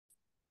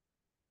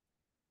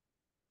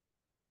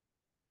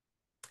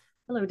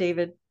Hello,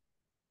 David.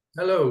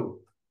 Hello.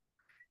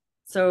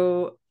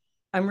 So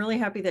I'm really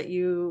happy that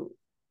you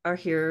are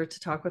here to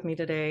talk with me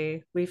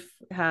today. We've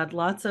had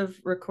lots of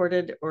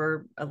recorded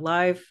or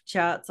live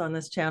chats on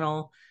this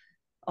channel,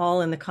 all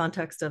in the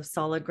context of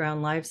solid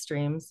ground live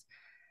streams.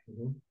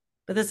 Mhm.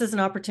 But this is an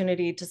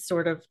opportunity to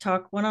sort of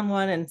talk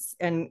one-on-one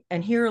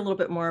and hear a little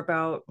bit more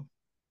about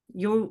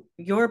your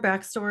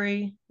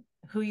backstory,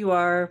 who you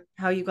are,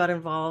 how you got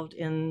involved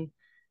in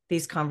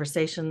these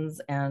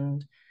conversations,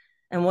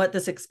 and what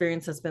this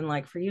experience has been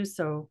like for you.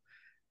 So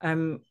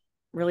I'm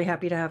really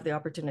happy to have the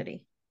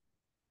opportunity.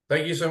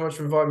 Thank you so much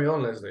for inviting me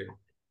on, Leslie.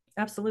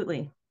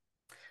 Absolutely.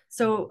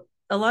 So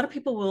a lot of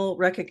people will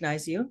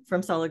recognize you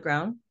from Solid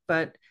Ground,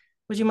 but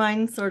would you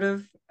mind sort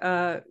of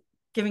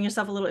giving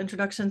yourself a little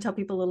introduction, tell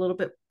people a little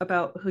bit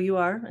about who you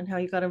are and how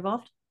you got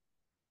involved?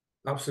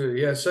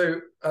 Absolutely. Yeah.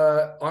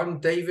 I'm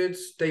David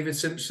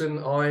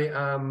Simpson. I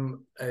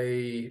am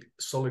a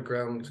Solid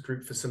Ground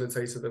group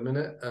facilitator at the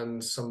minute,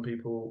 and some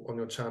people on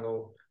your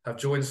channel have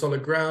joined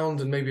Solid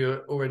Ground and maybe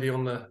are already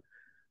on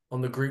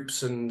the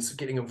groups and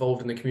getting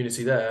involved in the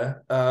community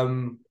there.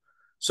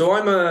 So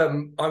I'm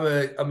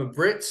a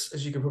Brit,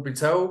 as you can probably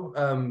tell,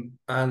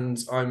 and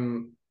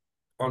I'm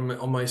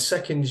on my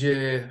second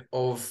year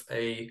of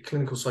a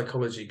clinical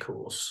psychology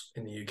course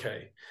in the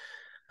UK.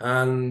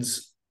 And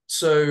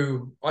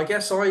so I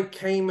guess I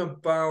came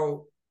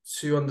about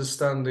to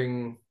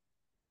understanding,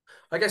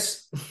 I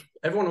guess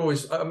everyone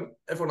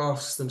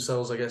asks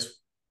themselves, I guess,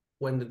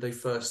 when did they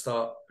first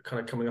start kind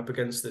of coming up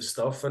against this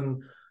stuff?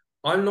 And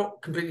I'm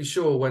not completely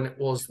sure when it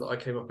was that I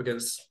came up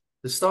against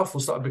this stuff or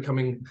started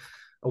becoming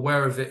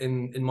aware of it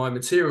in my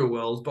material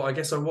world. But I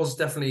guess I was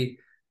definitely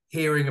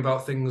hearing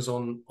about things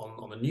on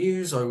the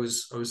news. I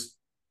was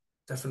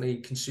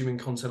definitely consuming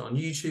content on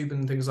YouTube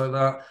and things like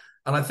that.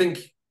 And I think,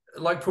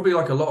 probably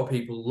like a lot of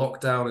people,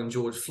 lockdown and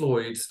George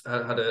Floyd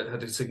had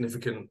a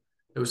significant.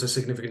 It was a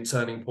significant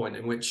turning point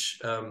in which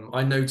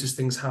I noticed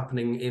things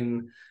happening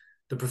in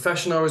the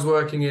profession I was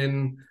working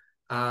in,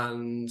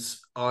 and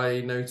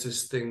I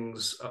noticed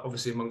things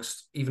obviously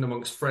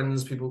amongst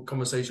friends. People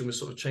conversation was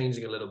sort of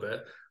changing a little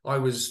bit. I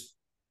was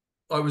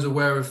I was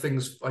aware of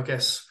things, I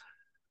guess,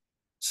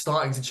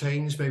 starting to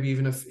change, maybe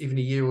even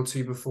a year or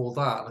two before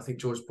that. I think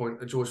George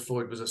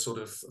Floyd was a sort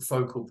of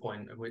focal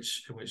point in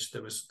which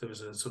there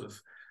was a sort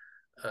of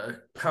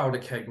powder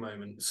keg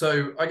moment.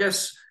 So I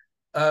guess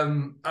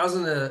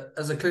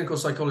as a clinical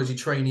psychology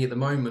trainee at the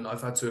moment,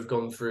 I've had to have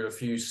gone through a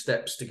few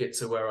steps to get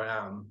to where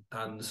I am,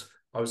 and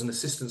I was an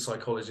assistant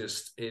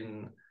psychologist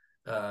in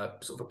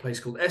sort of a place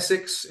called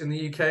Essex in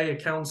the UK, a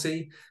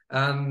county,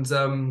 and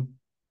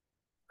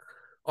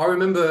I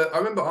remember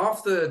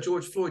after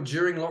George Floyd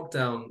during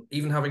lockdown,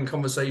 even having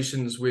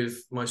conversations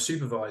with my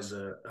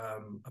supervisor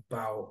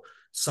about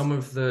some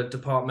of the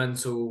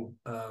departmental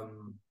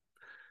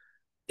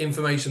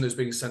information that was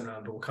being sent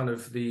around, or kind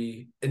of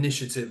the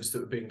initiatives that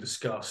were being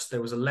discussed.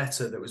 There was a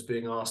letter that was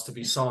being asked to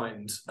be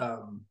signed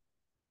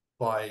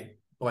by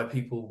by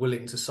people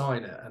willing to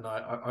sign it, and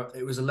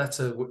it was a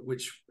letter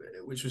which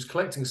was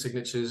collecting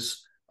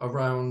signatures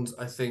around,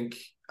 I think,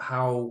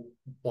 how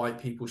white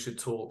people should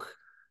talk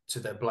to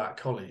their black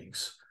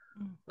colleagues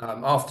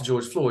after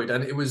George Floyd,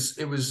 and it was.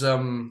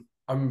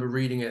 I remember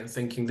reading it and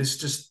thinking, this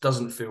just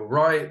doesn't feel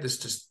right.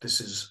 This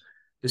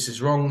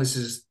is wrong. This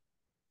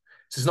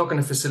is not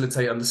going to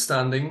facilitate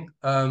understanding.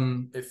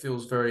 It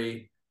feels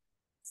very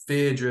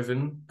fear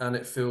driven, and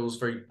it feels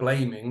very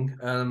blaming.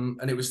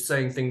 And it was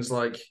saying things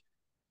like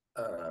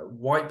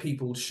white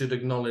people should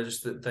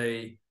acknowledge that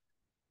they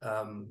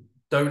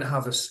don't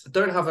have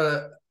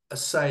a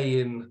say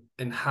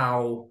in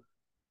how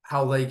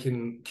they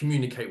can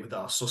communicate with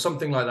us, or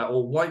something like that.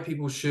 Or white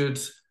people should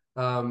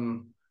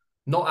um,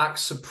 not act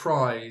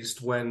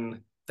surprised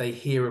when they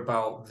hear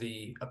about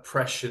the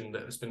oppression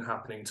that has been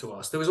happening to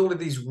us. There was all of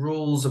these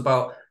rules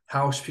about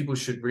how people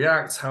should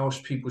react, how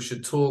people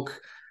should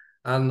talk,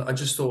 and I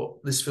just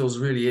thought this feels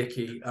really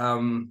icky.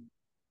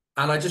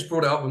 And I just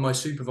brought it up with my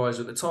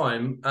supervisor at the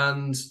time,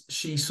 and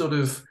she said,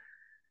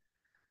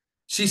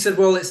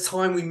 "Well, it's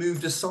time we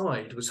moved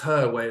aside," was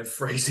her way of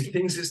phrasing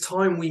things. It's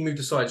time we moved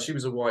aside. She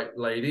was a white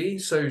lady.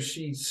 So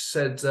she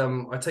said,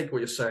 I take what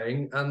you're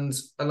saying. And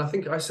I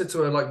think I said to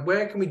her, like,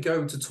 where can we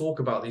go to talk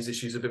about these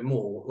issues a bit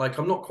more? Like,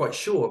 I'm not quite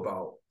sure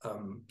about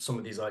some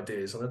of these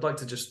ideas, and I'd like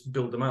to just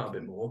build them out a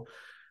bit more.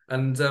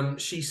 And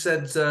she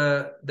said,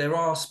 there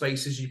are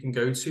spaces you can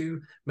go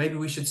to. Maybe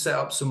we should set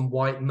up some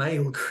white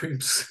male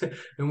groups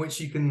in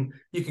which you can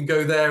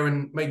go there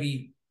and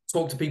maybe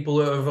talk to people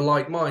that have a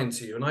like mind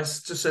to you. And I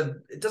just said,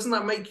 doesn't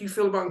that make you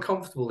feel about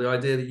uncomfortable? The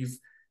idea that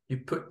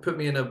you've put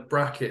me in a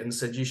bracket and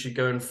said you should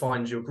go and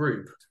find your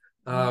group.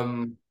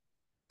 Um,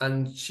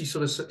 and she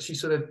sort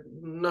of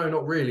no,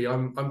 not really.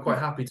 I'm quite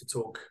happy to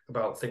talk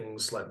about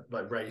things like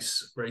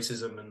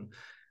racism, and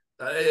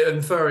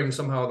inferring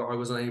somehow that I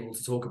wasn't able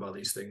to talk about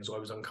these things, or I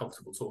was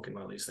uncomfortable talking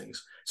about these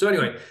things. So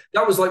anyway,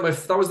 that was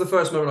the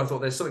first moment I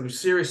thought there's something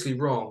seriously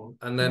wrong.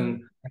 And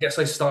then I guess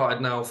I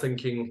started now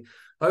thinking,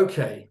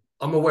 okay,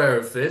 I'm aware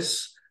of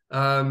this.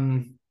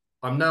 I'm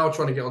now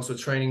trying to get onto a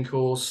training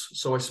course.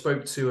 So I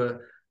spoke to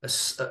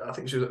I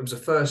think it was a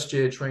first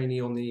year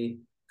trainee on the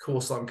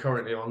course that I'm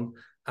currently on,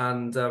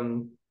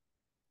 and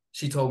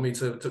she told me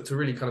to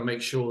really kind of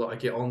make sure that I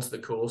get onto the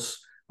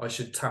course. I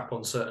should tap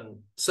on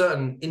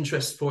certain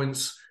interest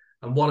points,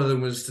 and one of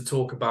them was to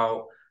talk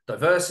about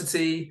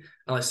diversity.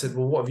 And I said,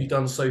 well, what have you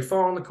done so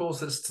far on the course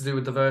that's to do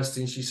with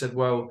diversity? And she said,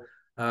 well,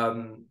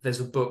 there's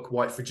a book,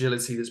 White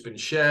Fragility, that's been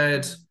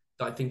shared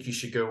that I think you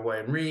should go away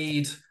and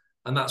read.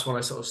 And that's when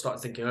I sort of started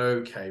thinking,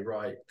 okay,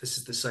 right, this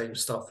is the same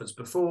stuff as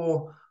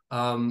before.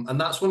 And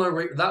that's when I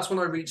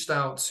reached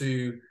out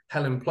to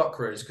Helen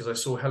Pluckrose, because I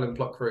saw Helen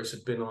Pluckrose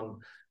had been on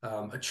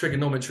a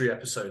trigonometry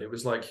episode. It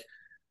was like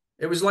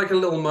a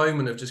little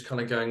moment of just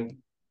kind of going,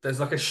 there's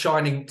like a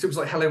shining, it was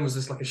like Helen was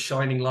just like a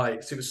shining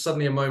light. So it was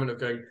suddenly a moment of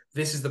going,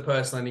 this is the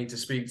person I need to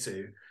speak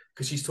to,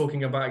 because she's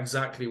talking about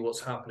exactly what's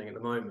happening at the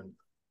moment.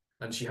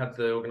 And she had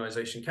the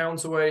organization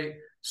Counterweight.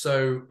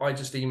 So I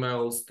just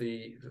emailed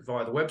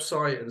via the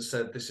website and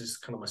said, this is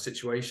kind of my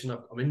situation.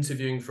 I'm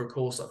interviewing for a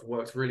course that I've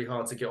worked really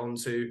hard to get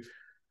onto.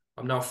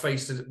 I'm now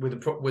faced with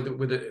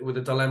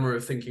a dilemma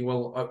of thinking,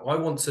 well, I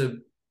want to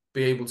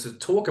be able to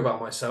talk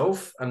about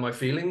myself and my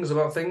feelings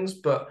about things,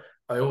 but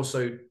I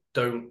also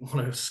don't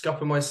want to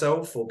scupper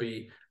myself or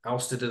be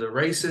ousted as a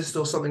racist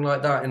or something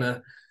like that in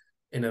a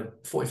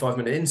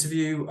 45-minute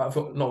interview. I've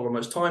not got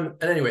much time.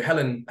 And anyway,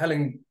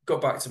 Helen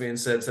got back to me and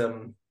said,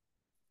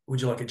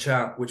 would you like a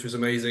chat? Which was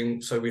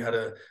amazing. So we had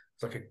a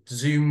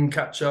Zoom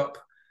catch up,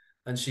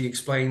 and she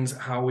explained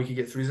how we could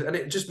get through it. And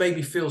it just made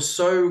me feel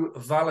so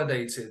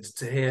validated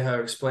to hear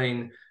her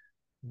explain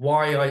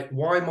why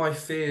my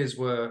fears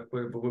were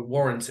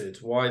warranted,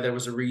 why there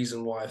was a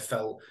reason why I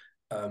felt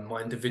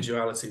my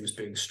individuality was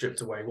being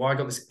stripped away, why I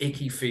got this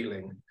icky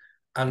feeling.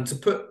 And to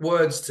put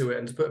words to it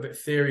and to put a bit of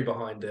theory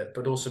behind it,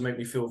 but also make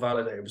me feel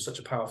validated, was such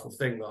a powerful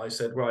thing that I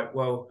said, right,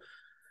 well,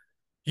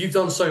 you've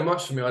done so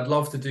much for me. I'd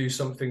love to do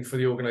something for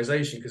the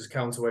organization, because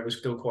Counterweight was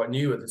still quite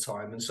new at the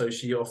time. And so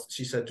she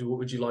said, what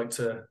would you like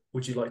to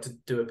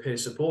do a peer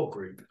support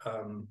group?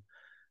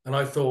 And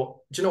I thought,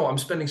 do you know what? I'm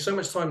spending so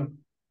much time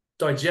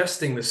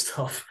digesting this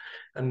stuff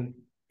and,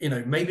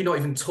 maybe not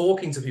even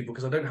talking to people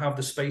because I don't have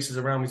the spaces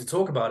around me to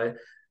talk about it.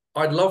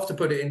 I'd love to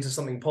put it into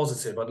something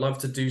positive. I'd love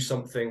to do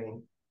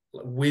something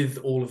with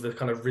all of the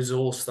kind of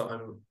resource that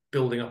I'm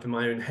building up in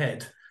my own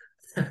head.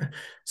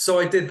 So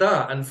I did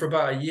that, and for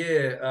about a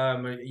year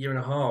and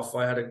a half,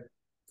 I had a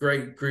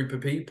great group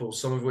of people,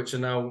 some of which are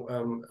now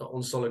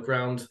on solid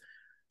ground,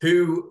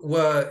 who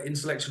were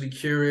intellectually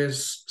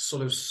curious,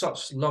 sort of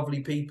such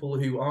lovely people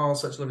who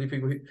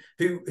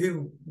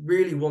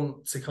really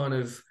want to kind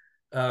of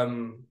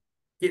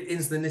get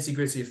into the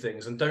nitty-gritty of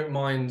things and don't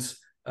mind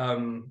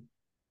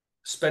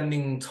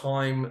spending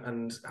time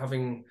and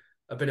having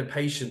a bit of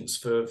patience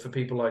for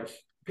people like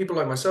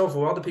myself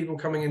or other people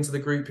coming into the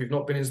group who've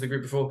not been into the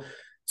group before,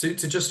 to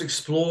just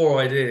explore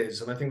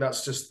ideas. And I think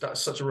that's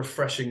such a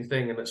refreshing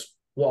thing, and that's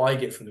what I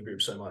get from the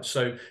group so much.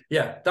 So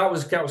yeah, that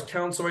was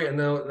Counterweight, and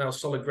now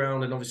Solid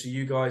Ground, and obviously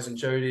you guys and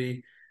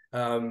Jody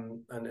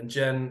and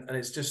Jen, and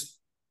it's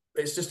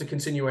just a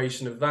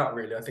continuation of that,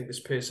 really. I think this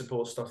peer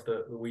support stuff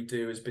that we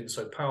do has been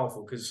so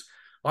powerful because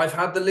I've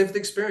had the lived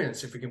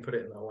experience, if we can put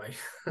it in that way.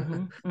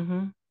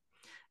 Mm-hmm.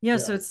 Yeah,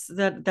 so it's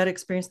that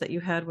experience that you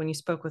had when you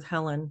spoke with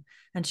Helen,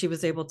 and she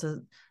was able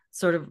to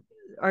sort of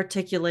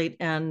articulate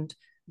and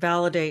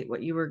validate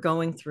what you were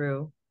going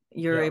through.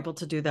 You're able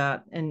to do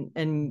that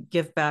and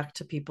give back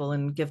to people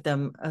and give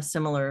them a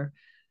similar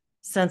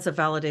sense of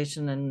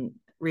validation and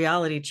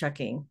reality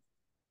checking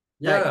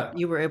that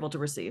you were able to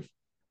receive.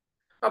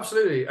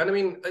 Absolutely. And I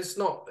mean, it's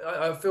not,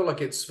 I feel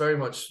like it's very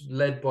much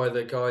led by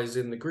the guys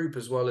in the group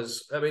as well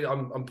as, I mean,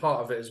 I'm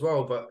part of it as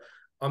well, but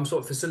I'm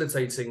sort of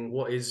facilitating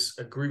what is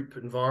a group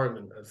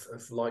environment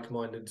of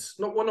like-minded,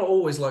 not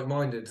always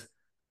like-minded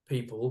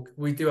people.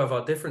 We do have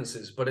our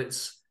differences, but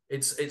it's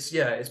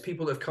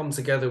people that have come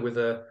together with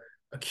a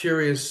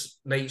curious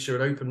nature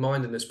and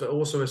open-mindedness, but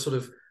also a sort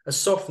of a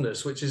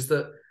softness, which is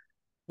that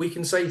we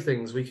can say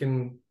things, we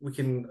can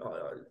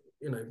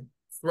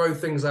throw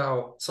things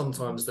out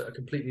sometimes that are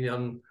completely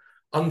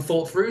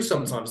unthought through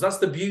sometimes. That's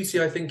the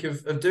beauty, I think,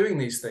 of doing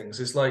these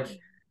things. It's like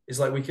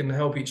we can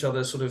help each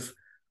other sort of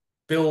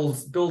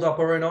build up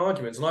our own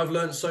arguments. And I've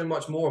learned so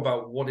much more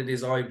about what it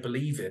is I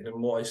believe in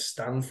and what I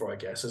stand for, I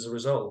guess, as a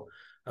result.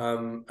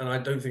 And I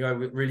don't think I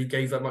really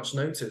gave that much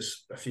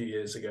notice a few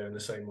years ago in the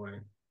same way.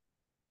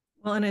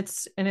 Well, and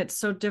it's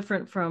so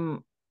different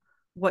from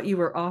what you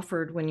were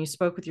offered when you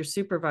spoke with your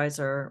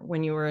supervisor,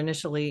 when you were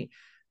initially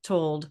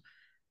told,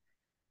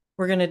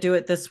 we're going to do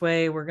it this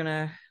way, we're going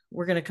to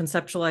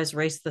conceptualize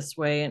race this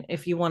way, and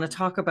if you want to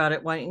talk about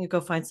it, why don't you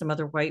go find some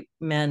other white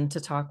men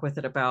to talk with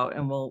it about,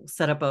 and we'll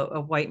set up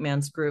a white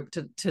man's group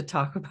to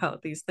talk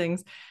about these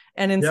things.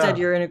 And instead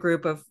you're in a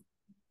group of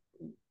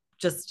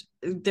just,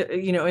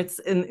 it's,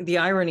 and the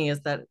irony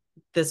is that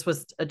this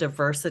was a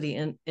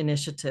diversity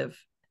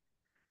initiative,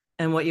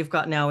 and what you've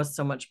got now is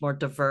so much more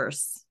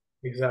diverse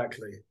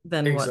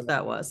than what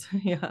that was.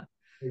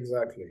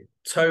 Exactly.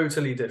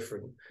 Totally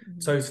different.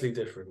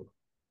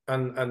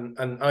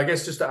 And I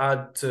guess just to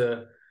add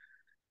to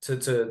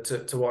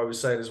to what I was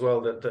saying as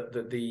well,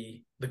 that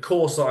the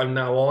course that I'm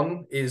now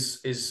on is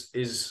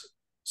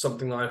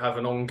something that I have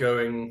an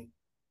ongoing,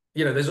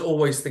 there's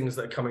always things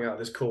that are coming out of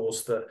this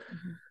course that,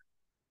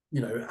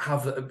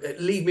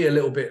 leave me a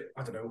little bit,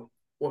 I don't know,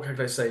 what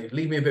can I say?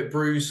 Leave me a bit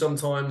bruised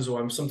sometimes,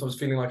 or I'm sometimes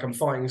feeling like I'm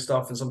fighting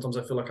stuff, and sometimes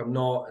I feel like I'm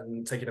not,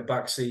 and taking a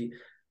back seat.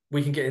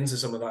 We can get into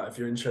some of that if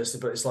you're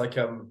interested, but it's like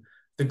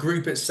the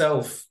group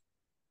itself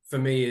for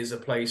me is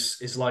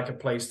like a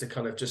place to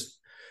kind of just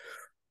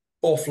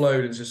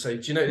offload and just say,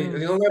 do you know,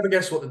 you'll never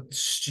guess what the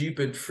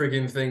stupid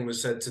frigging thing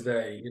was said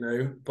today,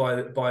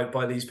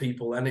 by these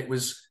people, and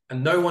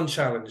no one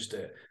challenged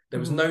it. There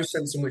was no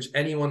sense in which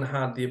anyone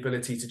had the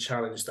ability to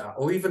challenge that,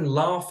 or even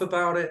laugh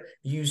about it,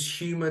 use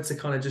humor to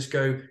kind of just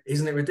go,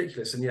 isn't it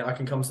ridiculous? And yeah, I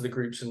can come to the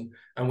groups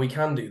and we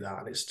can do that,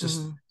 and it's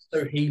just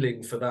so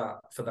healing for that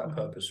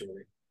purpose,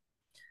 really.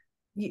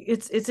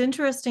 It's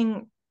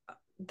interesting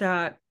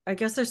that I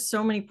guess there's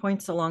so many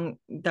points along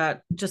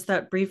that, just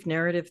that brief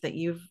narrative that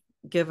you've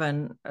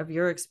given of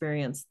your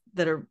experience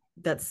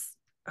that's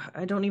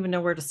I don't even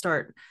know where to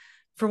start.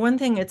 For one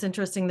thing, it's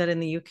interesting that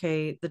in the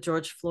UK, the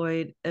George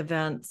Floyd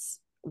events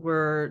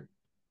were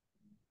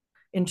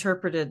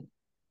interpreted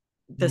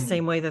the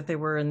same way that they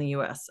were in the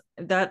US.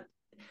 That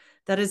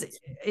is,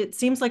 it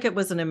seems like it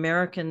was an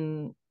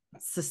American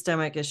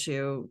systemic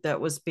issue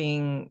that was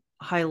being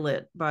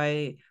highlighted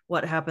by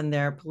what happened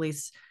there,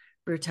 police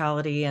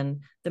brutality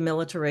and the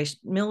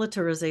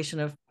militarization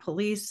of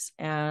police,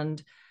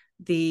 and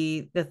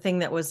the thing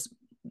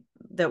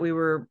that we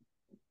were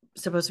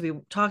supposed to be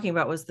talking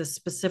about was the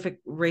specific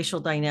racial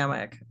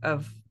dynamic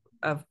of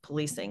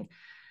policing.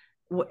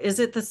 Is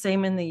it the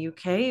same in the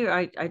UK?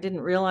 I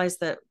didn't realize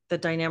that the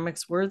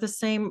dynamics were the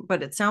same,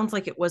 but it sounds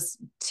like it was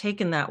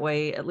taken that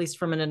way, at least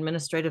from an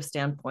administrative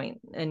standpoint,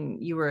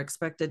 and you were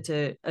expected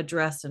to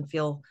address and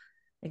feel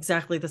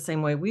exactly the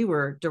same way we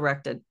were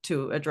directed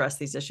to address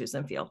these issues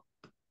and feel.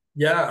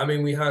 Yeah, I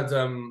mean, we had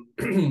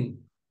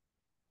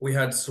we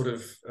had sort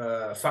of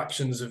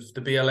factions of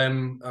the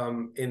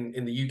BLM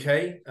in the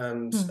UK,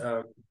 and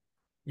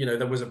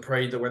there was a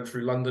parade that went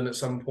through London at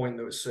some point.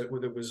 That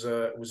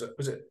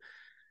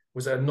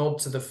was it a nod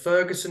to the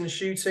Ferguson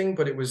shooting,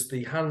 but it was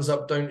the hands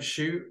up, don't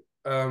shoot.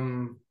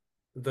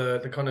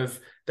 The kind of,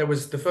 there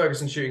was the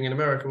Ferguson shooting in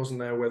America, wasn't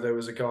there, where there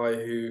was a guy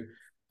who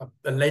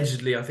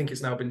allegedly, I think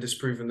it's now been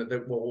disproven that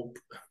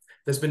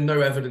there's been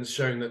no evidence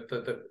showing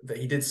that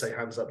he did say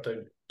hands up,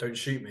 don't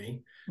shoot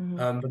me.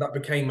 But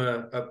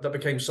that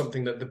became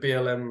something that the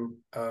BLM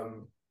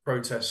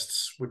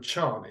protests would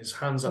chant, is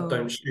hands up,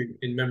 don't shoot,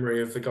 in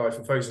memory of the guy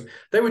from Ferguson.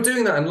 They were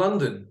doing that in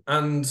London,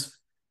 and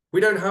we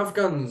don't have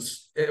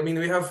guns. I mean,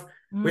 we have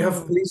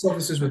police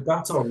officers with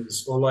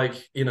batons, or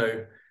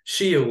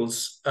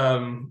shields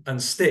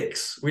and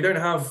sticks. We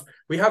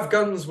have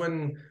guns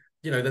when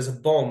there's a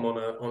bomb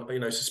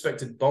on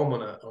suspected bomb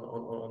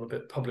on a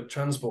bit public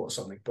transport or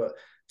something. But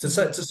to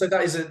say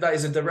that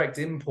is a direct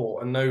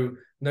import, and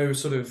no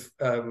sort of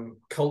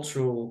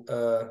cultural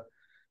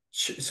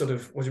sort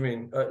of, what do you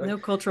mean? No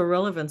cultural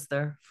relevance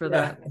there for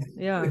that.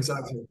 Yeah,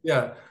 exactly.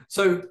 Yeah.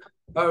 So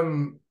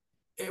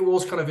it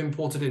was kind of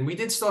imported in. We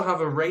did still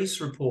have a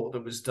race report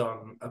that was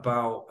done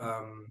about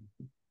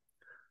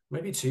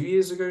maybe 2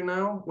 years ago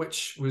now,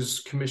 which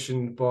was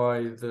commissioned by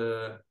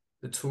the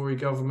Tory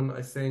government,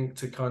 I think,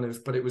 to kind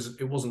of, but it was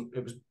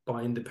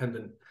by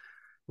independent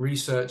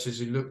researchers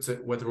who looked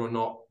at whether or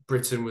not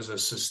Britain was a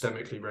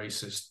systemically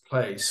racist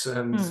place,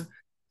 and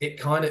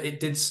it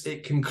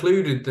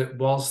concluded that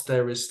whilst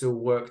there is still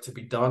work to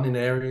be done in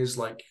areas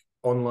like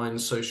online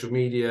social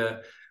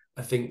media,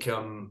 I think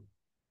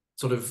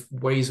sort of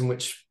ways in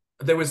which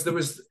there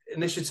was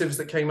initiatives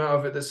that came out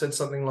of it that said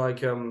something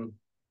like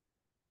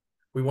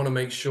we want to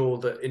make sure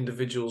that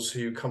individuals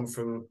who come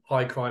from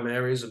high crime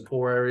areas and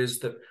poor areas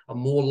that are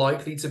more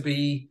likely to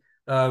be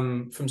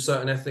from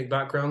certain ethnic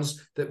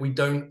backgrounds, that we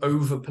don't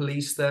over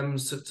police them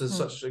to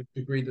such a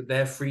degree that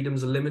their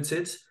freedoms are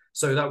limited.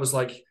 So that was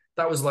like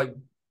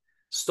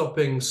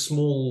stopping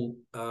small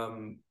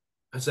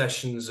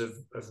possessions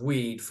of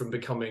weed from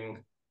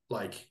becoming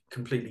like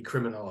completely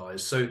criminalized.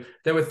 So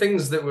there were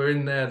things that were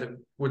in there that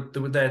were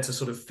there to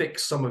sort of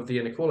fix some of the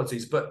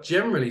inequalities. But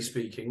generally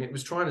speaking, it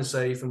was trying to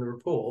say from the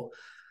report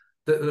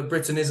that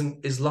Britain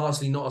is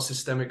largely not a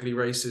systemically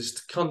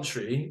racist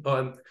country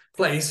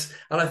place.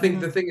 And I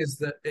think the thing is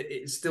that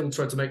it still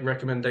tried to make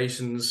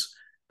recommendations,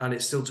 and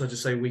it still tried to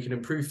say we can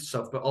improve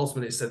stuff. But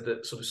ultimately it said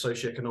that sort of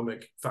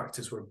socioeconomic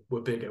factors were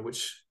bigger,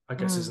 which I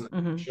guess isn't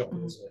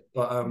shocking, is it?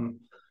 But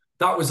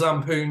that was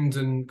lampooned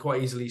and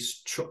quite easily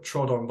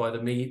trod on by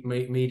the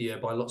media,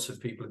 by lots of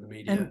people in the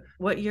media. And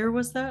what year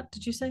was that,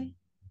 did you say?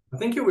 I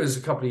think it was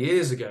a couple of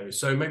years ago,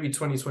 so maybe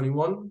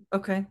 2021.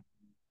 Okay.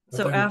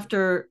 So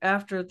after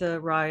the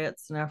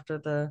riots and after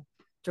the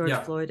George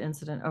Floyd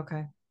incident.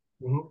 Okay.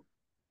 And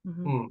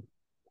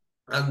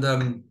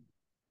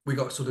we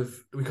got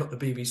the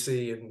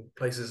BBC and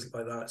places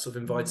like that sort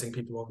of inviting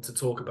people on to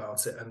talk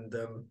about it, and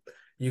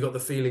you got the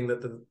feeling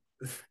that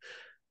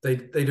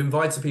they'd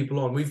invited people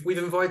on. We've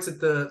invited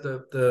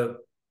the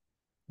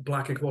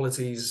Black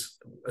Equalities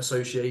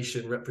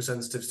Association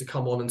representatives to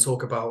come on and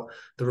talk about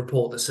the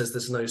report that says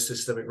there's no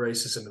systemic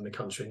racism in the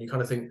country, and you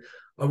kind of think,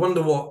 I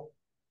wonder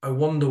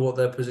what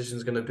their position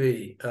is going to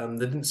be. There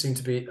didn't seem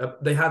to be.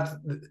 They had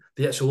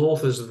the actual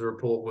authors of the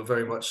report were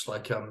very much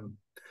like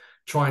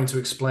trying to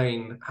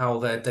explain how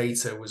their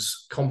data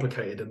was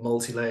complicated and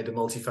multi-layered and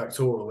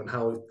multifactorial, and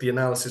how the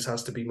analysis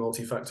has to be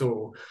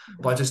multifactorial.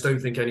 But I just don't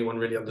think anyone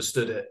really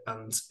understood it,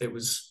 and it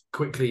was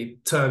quickly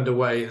turned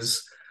away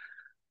as,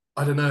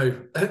 I don't know,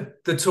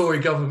 the Tory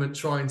government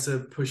trying to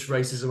push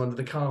racism under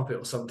the carpet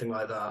or something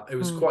like that. It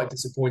was quite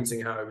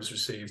disappointing how it was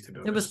received, to be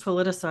honest. It was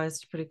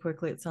politicized pretty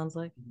quickly, it sounds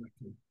like.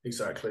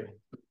 Exactly.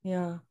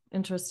 Yeah,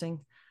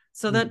 interesting.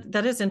 So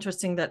that is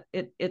interesting that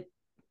it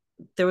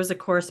there was a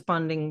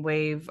corresponding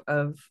wave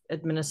of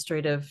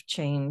administrative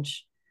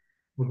change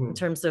in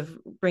terms of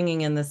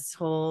bringing in this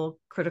whole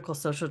critical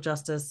social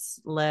justice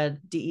led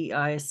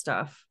DEI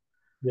stuff.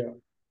 Yeah.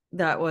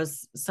 That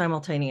was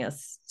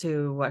simultaneous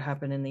to what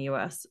happened in the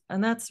US.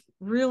 And that's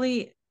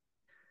really,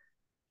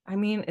 I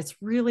mean, it's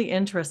really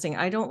interesting.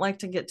 I don't like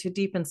to get too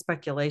deep in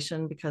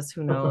speculation because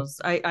who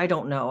knows? I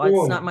don't know.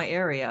 It's not my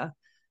area.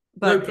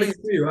 But no, please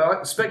do.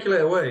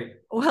 Speculate away.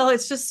 Well,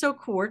 it's just so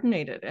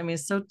coordinated. I mean,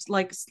 so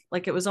like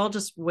it was all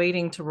just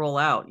waiting to roll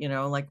out, you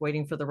know, like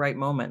waiting for the right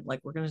moment.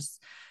 Like we're gonna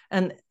just,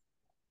 and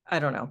I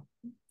don't know.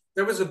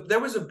 There was a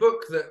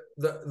book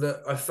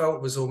that I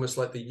felt was almost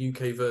like the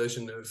UK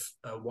version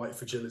of White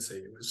Fragility.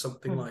 It was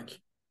something like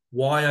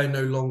Why I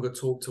No Longer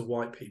Talk to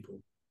White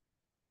People.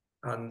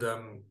 And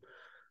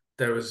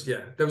there was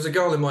a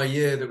girl in my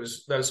year there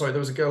was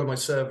a girl in my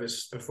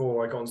service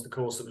before I got onto the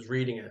course that was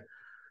reading it.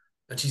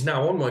 And she's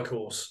now on my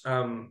course.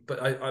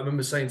 But I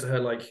remember saying to her,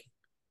 like,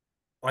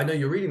 I know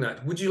you're reading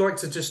that. Would you like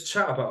to just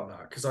chat about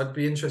that? Because I'd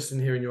be interested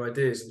in hearing your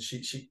ideas. And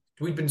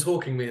we'd been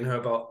talking, me and her,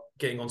 about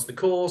getting onto the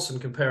course and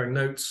comparing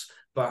notes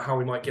about how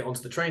we might get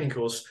onto the training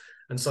course.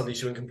 And suddenly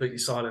she went completely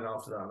silent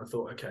after that. And I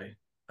thought, okay,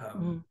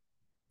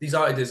 these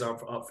ideas are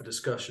up for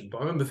discussion. But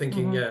I remember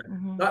thinking,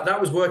 that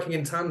was working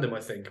in tandem,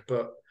 I think.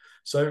 But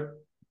so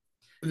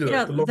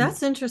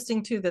that's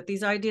interesting too, that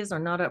these ideas are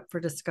not up for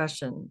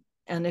discussion.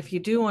 And if you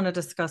do want to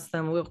discuss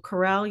them, we'll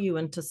corral you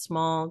into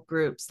small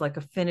groups like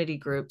affinity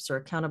groups or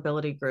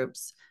accountability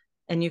groups,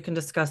 and you can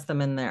discuss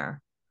them in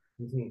there.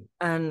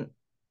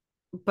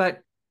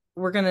 But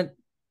we're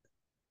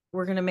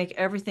gonna make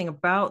everything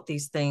about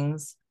these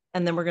things,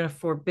 and then we're gonna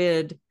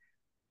forbid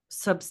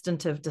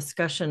substantive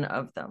discussion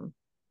of them.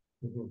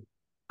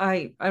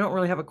 I don't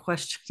really have a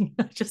question.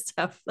 I just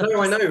have.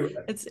 No, I know.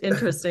 It's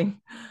interesting.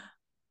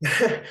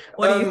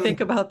 What do you think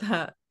about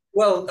that?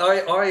 Well,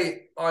 I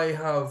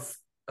have.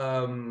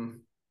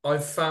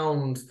 I've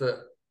found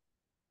that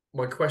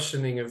my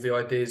questioning of the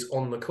ideas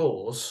on the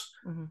course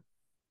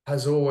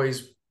has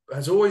always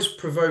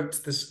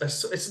provoked this.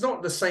 It's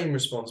not the same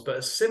response, but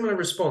a similar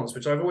response,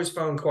 which I've always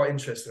found quite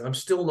interesting. I'm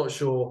still not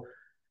sure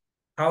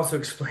how to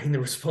explain the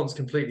response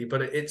completely,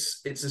 but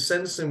it's a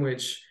sense in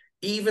which,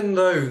 even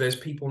though there's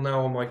people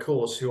now on my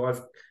course who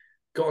I've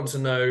gotten to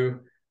know,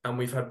 and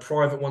we've had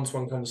private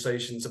one-to-one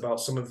conversations about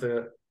some of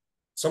the,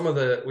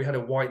 we had a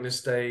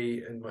whiteness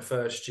day in my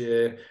first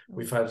year.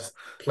 We've had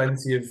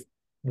plenty of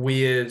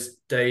weird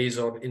days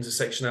on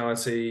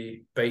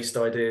intersectionality based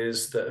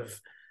ideas that have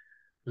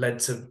led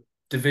to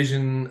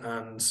division.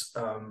 And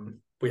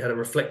we had a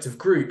reflective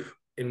group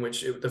in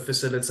which the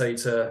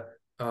facilitator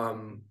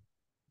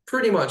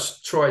pretty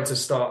much tried to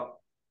start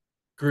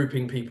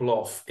grouping people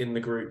off in the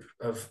group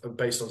of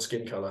based on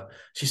skin color.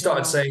 She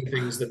started saying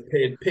things that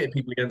pitted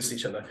people against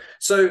each other.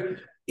 So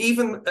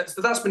even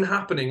that's been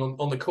happening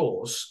on the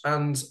course,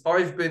 and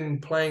I've been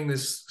playing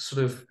this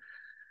sort of,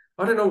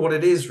 I don't know what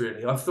it is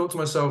really. I've thought to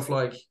myself,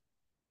 like,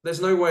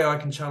 there's no way I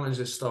can challenge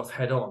this stuff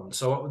head on.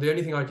 So the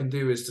only thing I can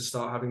do is to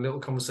start having little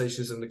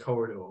conversations in the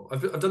corridor.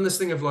 I've done this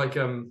thing of like,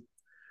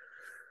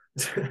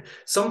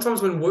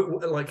 sometimes when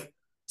like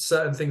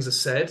certain things are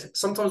said,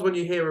 sometimes when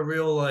you hear a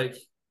real like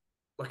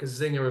a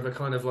zinger of a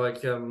kind of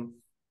like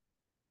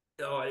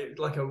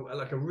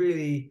like a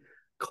really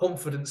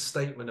confident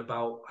statement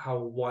about how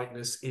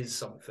whiteness is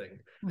something,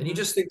 and you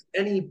just think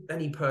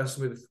any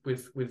person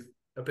with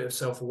a bit of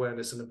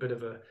self-awareness and a bit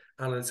of a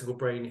analytical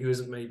brain who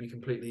isn't maybe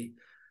completely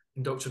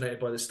indoctrinated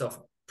by this stuff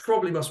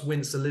probably must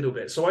wince a little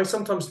bit. So I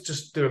sometimes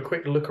just do a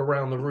quick look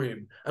around the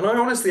room, and I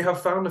honestly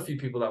have found a few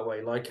people that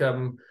way. Like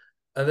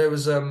there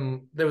was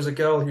a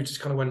girl who just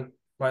kind of went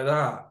like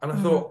that, and I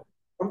thought,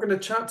 I'm going to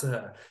chat to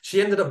her.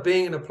 She ended up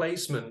being in a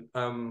placement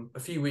a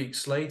few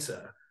weeks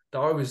later that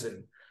I was in.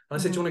 And I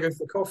said, do you want to go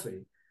for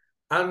coffee?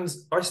 And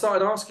I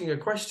started asking her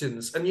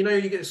questions. And, you know,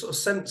 you get a sort of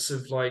sense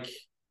of like,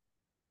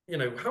 you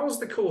know, how's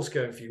the course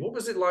going for you? What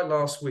was it like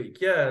last week?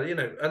 Yeah, you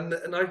know, and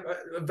I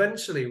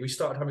eventually we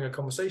started having a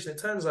conversation. It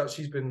turns out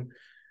she's been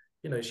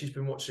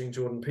watching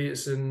Jordan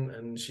Peterson,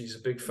 and she's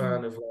a big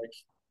fan of like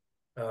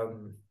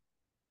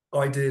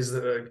ideas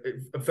that are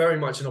very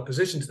much in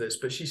opposition to this.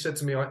 But she said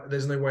to me,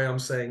 there's no way I'm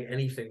saying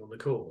anything on the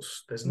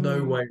course. There's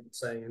no way I'm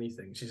saying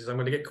anything. She says, I'm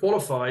going to get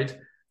qualified,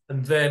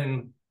 and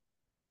then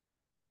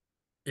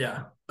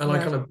I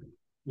kind of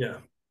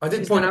I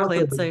did point out play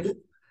it safe.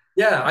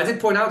 Yeah, I did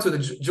point out to her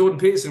that Jordan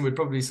Peterson would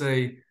probably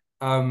say,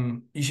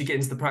 you should get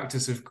into the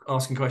practice of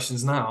asking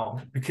questions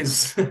now,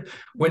 because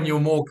when Yeah. you're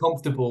more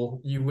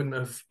comfortable, you wouldn't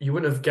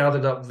have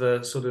gathered up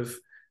the sort of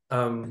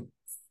um,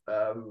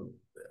 um,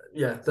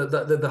 yeah,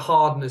 the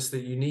hardness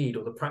that you need,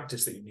 or the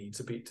practice that you need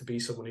to be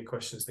someone who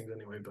questions things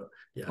anyway. But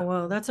yeah,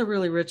 Well, that's a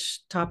really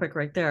rich topic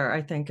right there,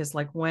 I think, is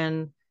like,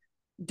 when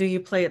do you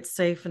play it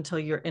safe until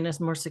you're in a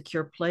more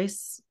secure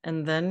place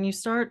and then you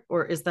start?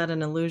 Or is that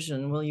an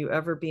illusion? Will you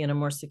ever be in a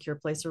more secure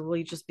place, or will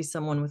you just be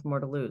someone with more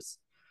to lose?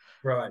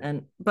 right,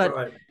 And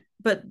right,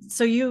 but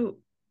so you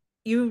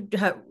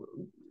have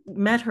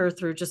met her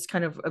through just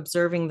kind of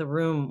observing the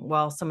room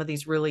while some of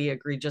these really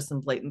egregious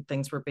and blatant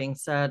things were being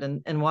said,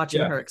 and watching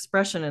yeah, her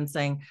expression and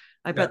saying,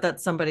 I yeah, bet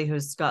that's somebody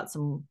who's got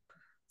some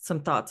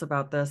thoughts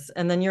about this.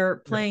 And then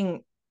you're yeah,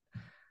 playing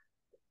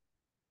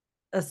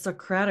a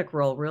Socratic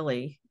role,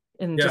 really,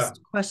 in yeah,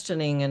 just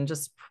questioning and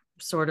just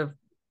sort of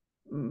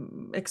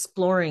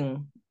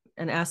exploring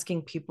and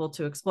asking people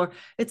to explore.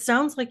 It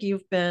sounds like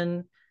you've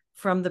been,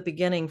 from the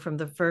beginning, from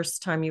the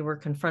first time you were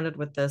confronted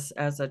with this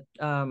as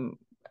an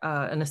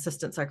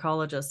assistant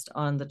psychologist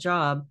on the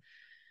job,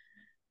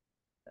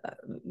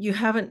 you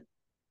haven't,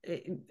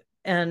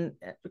 and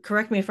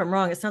correct me if I'm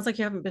wrong, it sounds like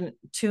you haven't been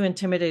too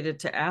intimidated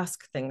to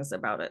ask things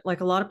about it.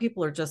 Like, a lot of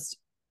people are just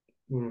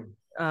mm,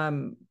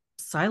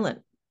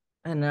 silent,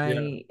 and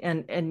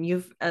yeah,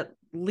 you've at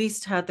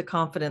least had the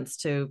confidence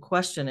to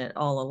question it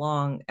all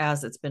along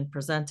as it's been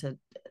presented.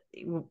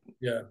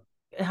 yeah.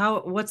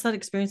 How, what's that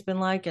experience been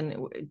like, and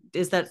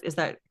is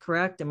that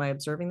correct? Am I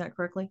observing that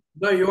correctly?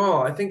 No, you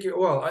are. I think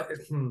well,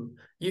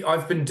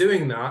 I've been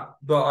doing that,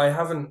 but I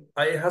haven't.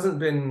 It hasn't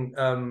been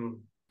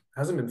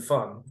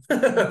fun.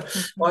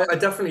 I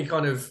definitely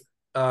kind of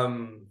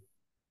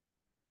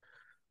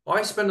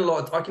I can spend a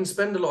lot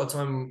of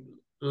time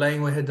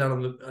laying my head down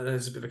on the. I know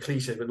it's a bit of a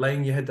cliche, but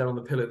laying your head down on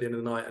the pillow at the end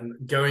of the night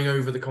and going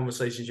over the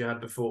conversations you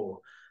had before.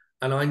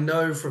 And I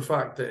know for a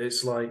fact that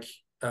it's like,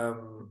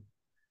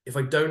 if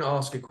I don't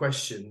ask a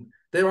question,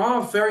 there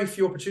are very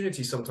few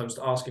opportunities sometimes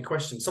to ask a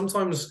question.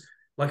 Sometimes,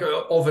 like,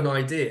 of an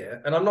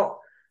idea, and I'm not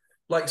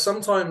like,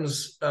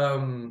 sometimes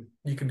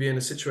you can be in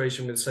a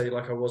situation with, say,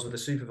 like I was with a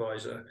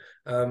supervisor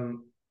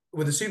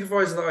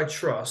that I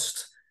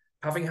trust,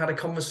 having had a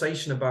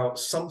conversation about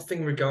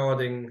something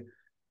regarding,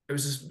 it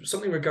was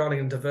something regarding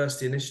a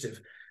diversity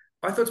initiative.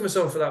 I thought to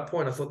myself at that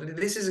point, I thought,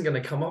 this isn't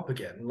going to come up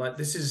again. Like,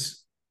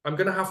 I'm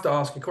going to have to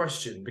ask a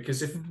question,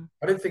 because if Mhm.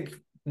 I don't think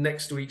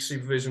next week's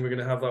supervision we're going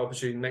to have that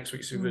opportunity, next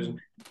week's supervision,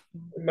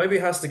 Mhm. maybe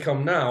it has to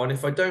come now. And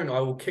if I don't, I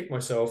will kick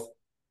myself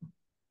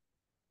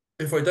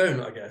if I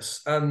don't, I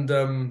guess. And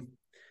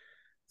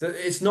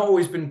it's not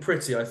always been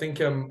pretty. I think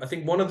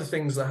one of the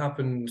things that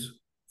happened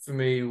for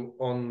me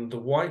on the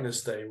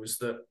whiteness day was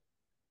that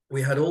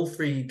we had all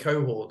three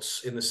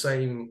cohorts in the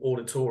same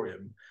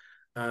auditorium,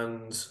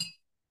 and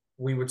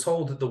we were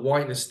told that the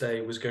whiteness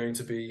day was going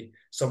to be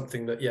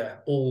something that, yeah,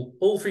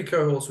 all three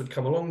cohorts would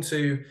come along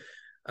to.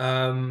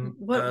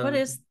 What And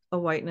is a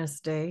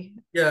whiteness day?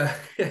 yeah,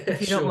 If yeah,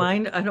 you don't sure.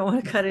 mind, I don't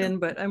want to cut in,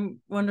 but I'm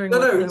wondering No,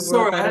 what no, the world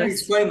sorry, I that hadn't is.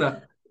 explained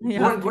that.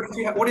 Yeah.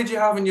 What did you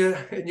have in your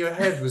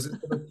head? Was it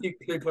a few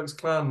Ku Klux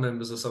Klan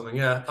members or something?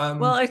 Yeah.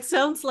 Well, it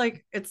sounds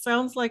like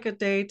a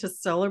day to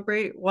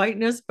celebrate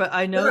whiteness, but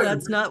I know No.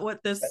 that's not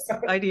what this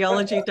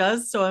ideology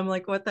does. So I'm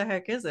like, what the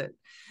heck is it?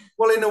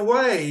 Well, in a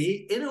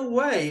way,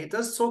 it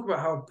does talk about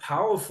how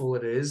powerful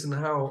it is and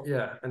how,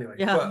 yeah. Anyway,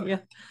 Yeah, but yeah.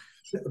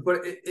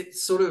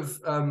 it's sort of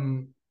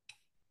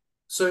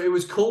so it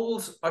was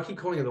called. I keep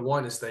calling it the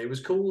Whiteness Day. It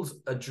was called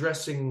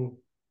Addressing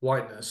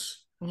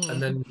Whiteness, and Mhm.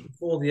 then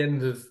before the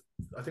end of,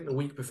 I think the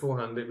week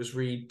beforehand, it was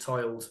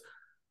retitled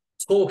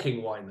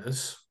Talking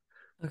Whiteness.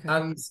 Okay.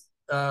 And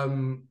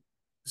um,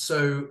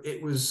 so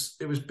it was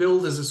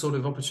billed as a sort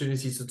of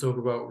opportunity to talk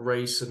about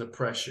race and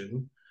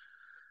oppression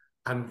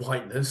and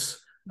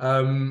whiteness.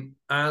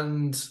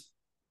 And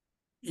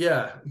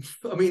yeah,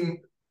 I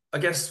mean, I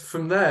guess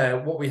from there,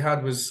 what we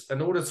had was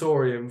an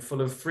auditorium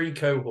full of three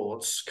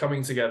cohorts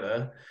coming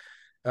together.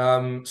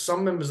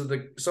 Some members of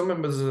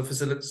the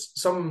facilities,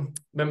 some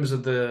members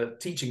of the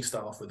teaching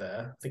staff were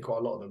there. I think quite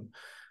a lot of them,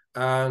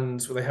 and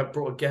they had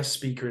brought a guest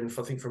speaker in,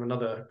 I think, from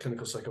another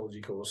clinical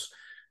psychology course,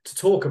 to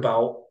talk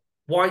about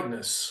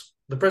whiteness.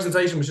 The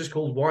presentation was just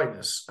called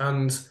Whiteness,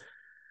 and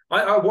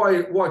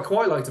what I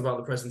quite liked about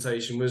the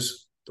presentation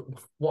was,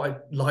 what I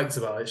liked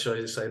about it, shall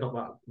I just say, not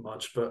that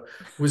much, but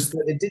was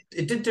that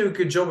it did do a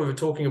good job of it,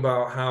 talking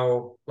about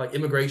how, like,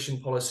 immigration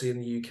policy in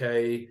the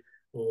UK,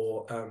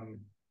 or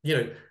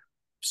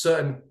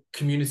certain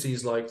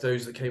communities like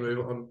those that came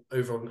over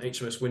on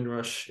HMS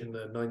Windrush in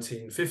the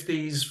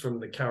 1950s from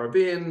the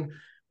Caribbean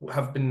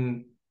have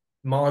been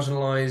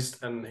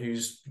marginalized, and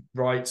whose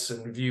rights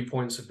and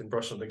viewpoints have been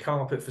brushed under the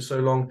carpet for so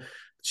long.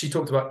 She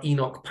talked about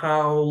Enoch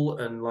Powell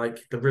and, like,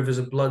 the Rivers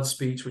of Blood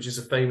speech, which is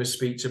a famous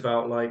speech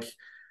about, like,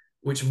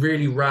 which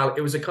really rallied.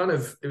 It was a kind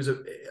of, it was a,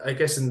 I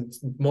guess in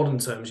modern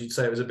terms, you'd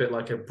say it was a bit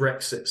like a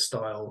Brexit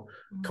style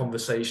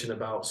conversation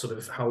about sort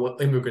of how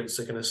immigrants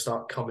are going to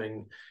start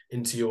coming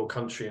into your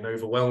country and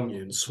overwhelm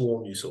you and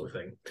swarm you, sort of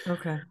thing.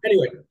 Okay.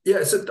 Anyway,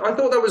 yeah, so I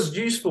thought that was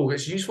useful.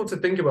 It's useful to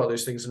think about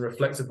those things and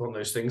reflect upon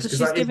those things Because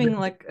because she's that is. giving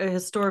like a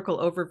historical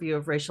overview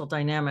of racial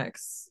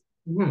dynamics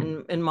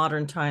in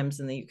modern times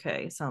in the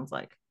UK, sounds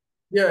like.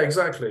 Yeah,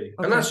 exactly.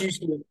 And Okay. that's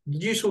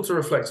useful to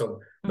reflect on.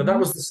 But that Mm-hmm.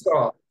 was the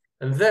start.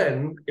 And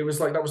then it was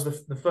like that was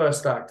the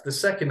first act. The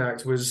second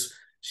act was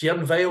she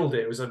unveiled it.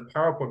 It was a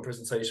PowerPoint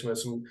presentation where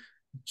some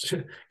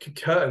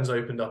curtains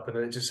opened up and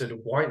then it just said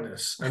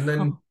whiteness. And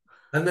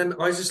then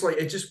I just like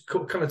it just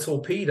kind of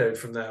torpedoed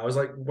from there. I was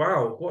like,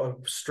 wow, what a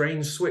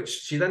strange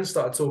switch. She then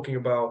started talking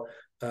about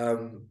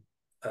um,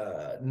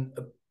 uh,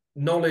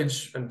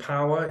 knowledge and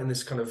power in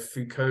this kind of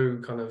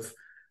Foucault kind of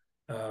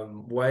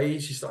way.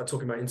 She started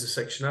talking about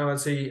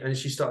intersectionality and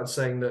she started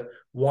saying that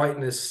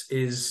whiteness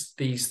is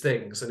these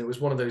things. And it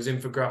was one of those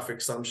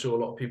infographics that I'm sure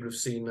a lot of people have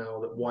seen now,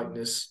 that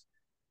whiteness,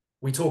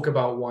 we talk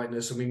about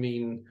whiteness and we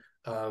mean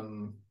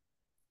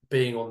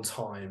being on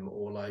time,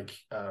 or like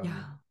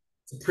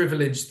to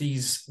privilege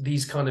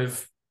these kind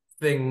of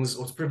things,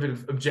 or to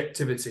privilege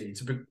objectivity,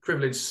 to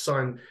privilege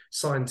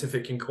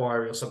scientific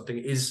inquiry or something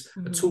is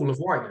a tool of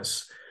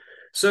whiteness.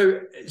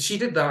 So she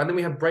did that, and then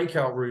we had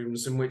breakout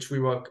rooms in which we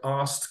were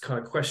asked kind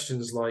of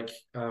questions like,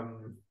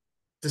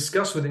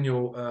 discuss within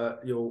your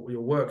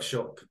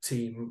workshop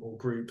team or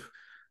group,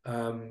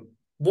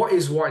 what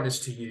is whiteness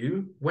to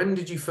you? When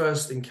did you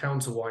first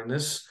encounter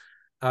whiteness?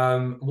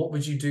 What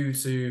would you do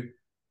to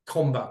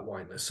combat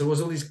whiteness? So it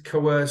was all these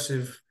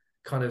coercive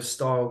kind of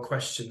style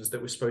questions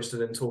that we're supposed to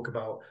then talk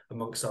about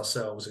amongst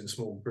ourselves in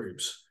small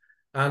groups.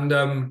 And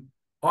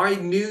I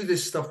knew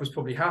this stuff was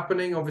probably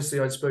happening.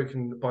 Obviously, I'd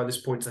spoken by this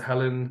point to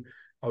Helen.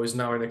 I was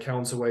now in a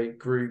counterweight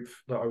group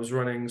that I was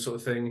running, sort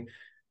of thing.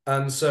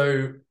 And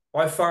so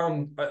I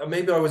found,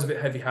 maybe I was a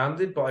bit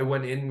heavy-handed, but I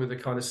went in with a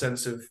kind of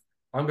sense of,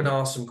 I'm going to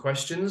ask some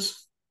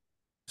questions.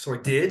 So I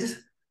did.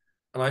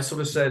 And I sort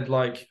of said,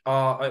 like,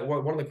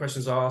 one of the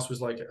questions I asked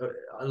was like,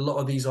 a lot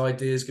of these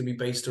ideas can be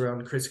based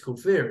around critical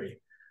theory.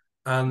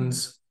 And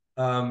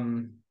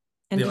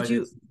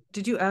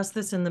did you ask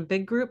this in the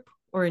big group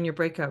or in your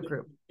breakout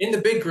group? In the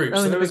big group. Oh,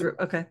 so in the big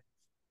group. Okay.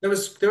 There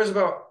was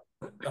about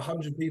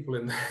 100 people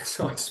in there,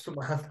 so I just put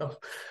my hand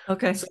up.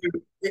 Okay. So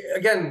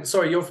again,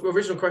 sorry, your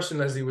original question,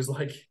 Leslie, was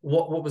like,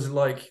 what was it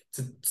like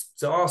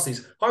to ask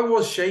these? I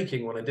was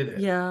shaking when I did it.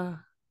 Yeah.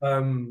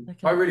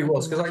 I really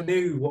was, because I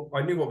knew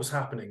what was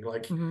happening.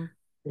 Like, people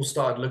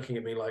started looking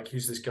at me like,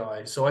 who's this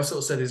guy? So I sort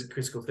of said, is it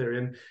critical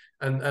theory?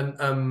 And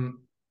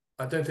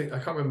I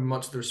can't remember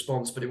much of the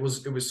response, but it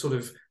was sort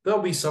of,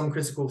 there'll be some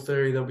critical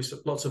theory, there'll be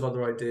lots of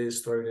other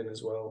ideas thrown in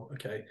as well.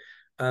 Okay.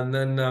 And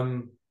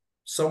then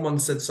someone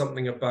said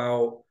something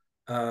about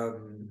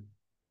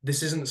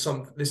this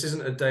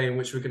isn't a day in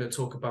which we're going to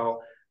talk about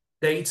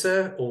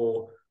data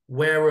or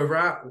where we're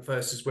at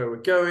versus where we're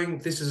going.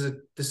 This is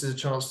a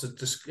chance to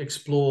just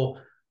explore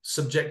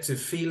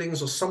subjective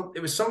feelings, or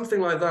it was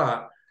something like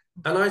that.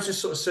 And I just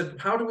sort of said,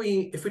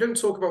 if we don't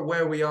talk about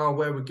where we are,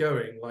 where we're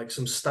going, like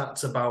some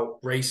stats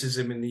about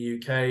racism in the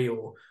UK,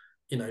 or,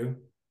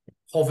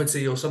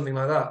 poverty or something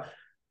like that,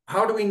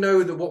 how do we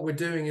know that what we're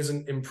doing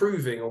isn't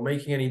improving or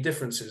making any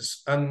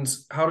differences? And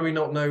how do we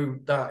not know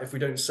that if we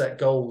don't set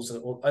goals?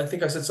 I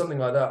think I said something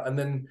like that. And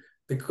then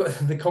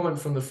the comment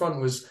from the front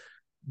was,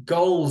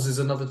 goals is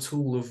another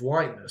tool of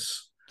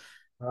whiteness.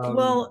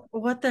 Well,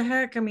 what the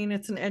heck? I mean,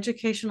 it's an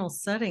educational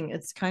setting.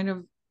 It's kind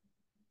of,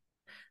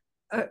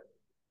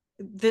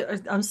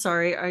 I'm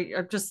sorry,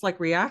 I'm just like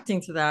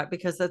reacting to that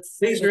because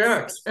Please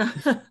react.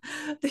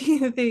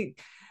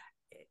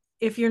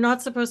 If you're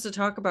not supposed to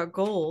talk about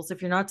goals,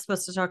 if you're not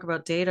supposed to talk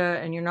about data,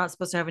 and you're not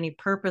supposed to have any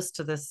purpose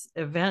to this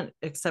event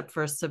except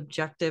for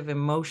subjective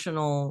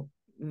emotional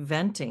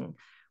venting,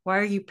 why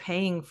are you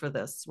paying for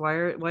this?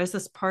 Why is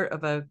this part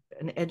of an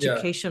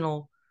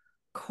educational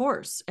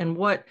course? And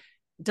what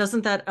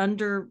doesn't that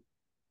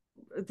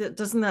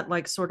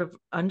like sort of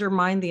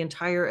undermine the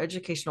entire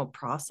educational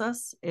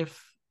process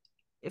if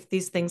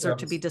these things are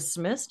to be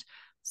dismissed?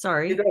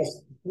 Sorry. It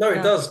does. No,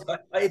 it does.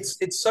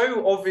 It's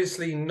so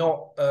obviously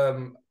not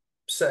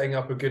setting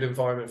up a good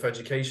environment for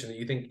education that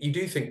you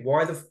do think,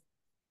 why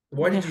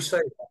did you say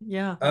that?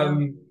 Yeah.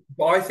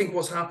 But I think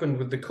what's happened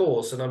with the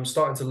course, and I'm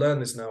starting to learn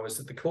this now, is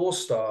that the course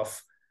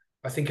staff,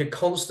 I think, are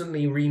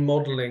constantly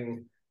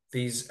remodeling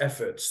these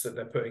efforts that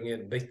they're putting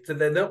in.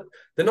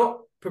 They're not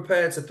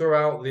prepared to throw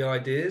out the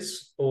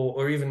ideas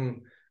or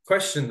even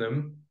question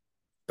them,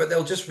 but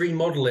they'll just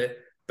remodel it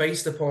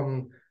based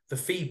upon the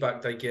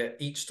feedback they get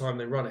each time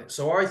they run it.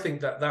 So I think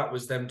that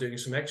was them doing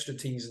some extra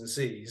T's and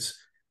C's,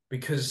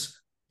 because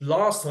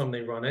last time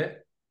they run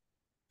it,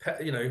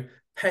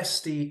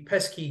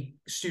 pesky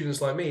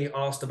students like me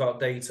asked about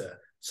data.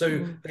 So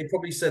they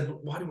probably said,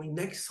 why don't we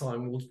next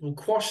time we'll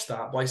quash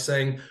that by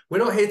saying, we're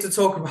not here to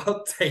talk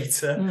about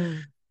data.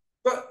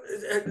 But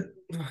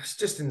it's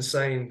just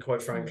insane,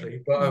 quite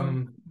frankly. But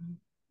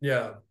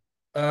yeah.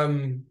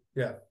 Go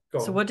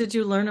so on. what did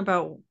you learn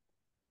about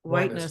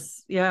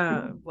Whiteness. whiteness.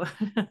 Yeah.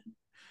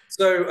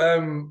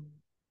 So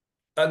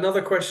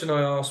another question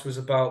I asked was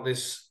about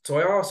this. So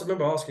I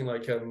remember asking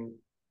like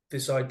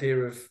this idea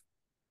of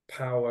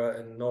power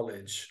and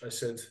knowledge. I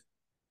said,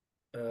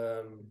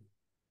 um,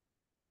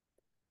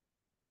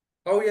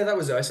 oh yeah, that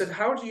was it. I said,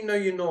 how do you know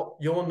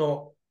you're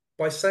not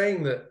by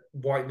saying that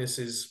whiteness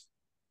is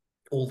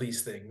all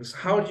these things,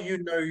 how do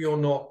you know you're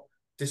not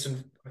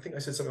I think I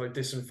said something like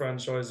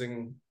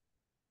disenfranchising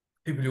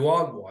people who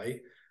aren't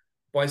white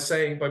by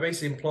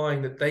basically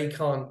implying that they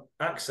can't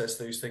access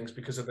those things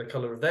because of the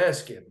color of their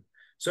skin.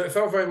 So it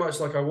felt very much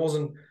like I was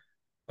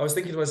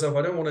thinking to myself,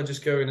 I don't want to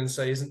just go in and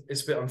say, isn't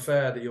it's a bit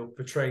unfair that you're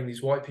portraying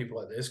these white people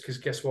like this? Because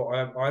guess what?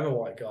 I'm a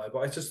white guy, but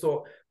I just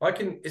thought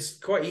it's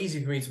quite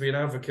easy for me to be an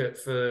advocate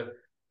for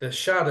the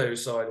shadow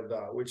side of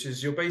that, which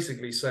is you're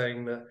basically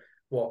saying that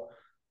what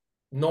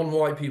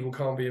non-white people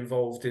can't be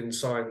involved in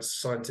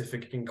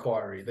scientific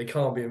inquiry. They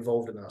can't be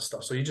involved in that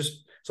stuff. So I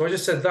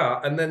just said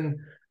that, and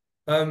then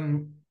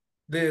um,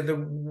 the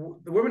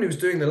woman who was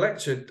doing the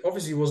lecture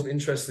obviously wasn't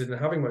interested in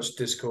having much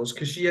discourse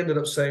because she ended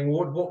up saying,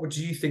 what would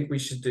you think we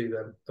should do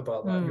then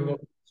about that?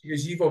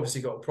 Because you've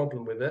obviously got a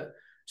problem with it.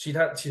 She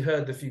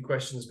heard the few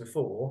questions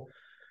before,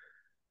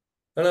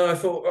 and then I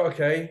thought,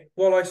 okay,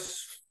 well, I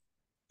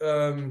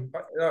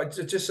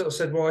just sort of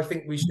said, well, I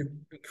think we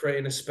should be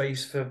creating a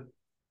space for.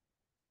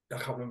 I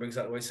can't remember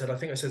exactly what I said. I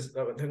think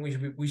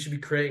we should be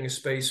creating a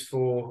space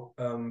for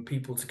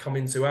people to come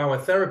into our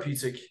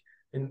therapeutic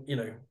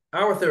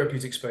our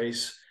therapeutic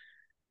space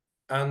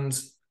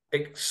and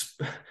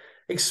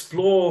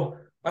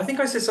explore. I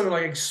think I said something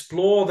like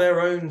explore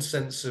their own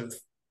sense of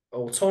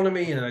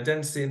autonomy and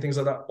identity and things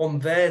like that on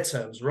their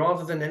terms,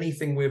 rather than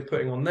anything we're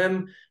putting on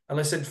them.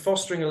 And I said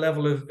fostering a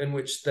level in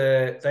which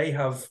they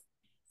have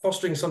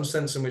fostering some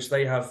sense in which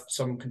they have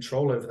some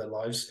control over their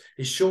lives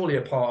is surely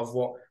a part of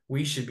what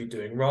we should be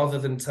doing, rather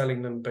than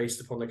telling them based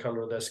upon the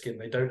color of their skin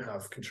they don't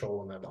have control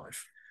on their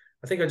life.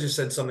 I think I just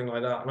said something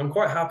like that, and I'm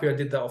quite happy I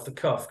did that off the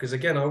cuff because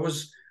again, I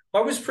was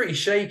pretty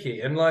shaky,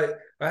 and like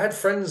I had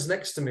friends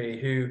next to me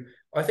who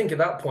I think at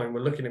that point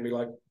were looking at me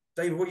like,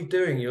 Dave, what are you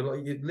doing? You're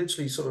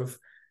literally sort of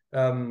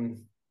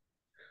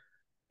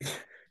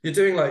you're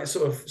doing like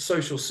sort of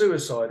social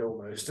suicide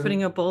almost,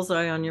 Putting a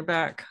bullseye on your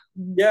back.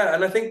 Yeah,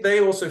 and I think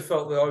they also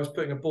felt that I was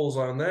putting a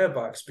bullseye on their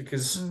backs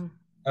because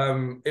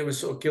it was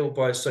sort of guilt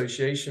by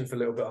association for a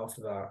little bit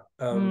after that.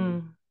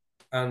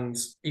 And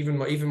even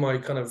my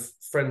kind of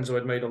friends who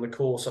I'd made on the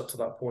course up to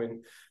that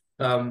point,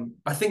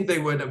 I think they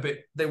weren't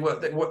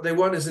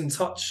as in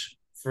touch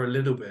for a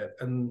little bit,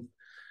 and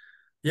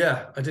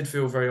yeah, I did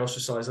feel very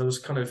ostracized.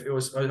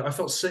 I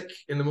felt sick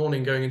in the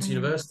morning going into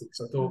university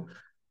because I thought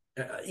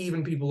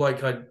even people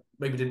like I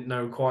maybe didn't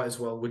know quite as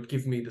well would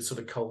give me the sort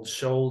of cold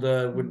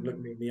shoulder, wouldn't look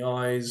me in the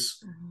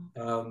eyes.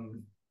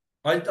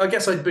 I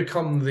guess I'd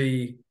become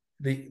the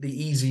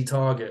easy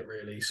target,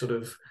 really. Sort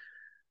of,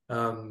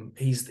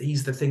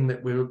 he's the thing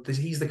that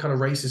he's the kind of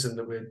racism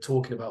that we're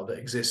talking about that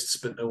exists,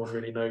 but no one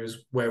really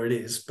knows where it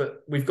is.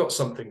 But we've got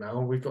something now.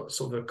 We've got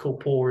sort of a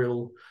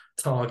corporeal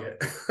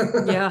target.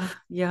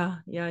 yeah.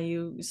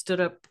 You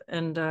stood up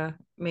and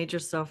made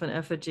yourself an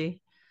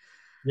effigy.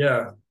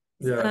 Yeah.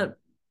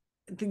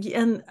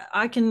 And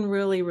I can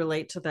really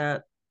relate to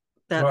that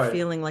Right.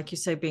 feeling, like you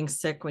say, being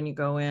sick when you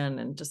go in,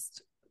 and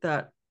just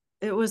that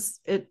it was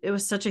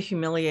such a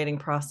humiliating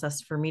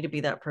process for me to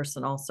be that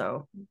person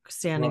also,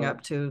 standing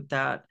up to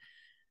that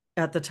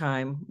at the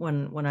time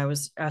when I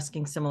was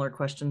asking similar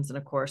questions in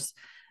a course.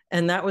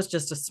 And that was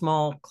just a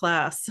small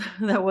class.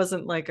 That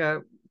wasn't like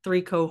a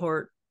 3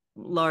 cohort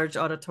large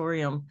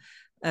auditorium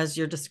as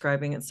you're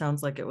describing. It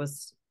sounds like it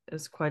was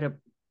quite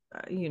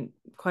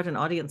quite an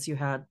audience you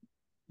had.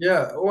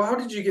 Yeah. Well, how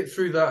did you get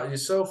through that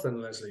yourself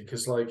then, Leslie?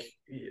 Because like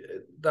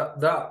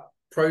that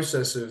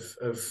process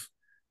of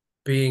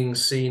being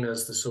seen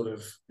as the sort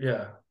of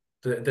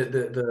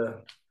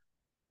the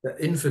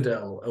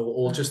infidel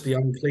or just the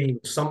unclean,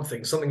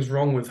 something's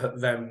wrong with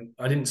them.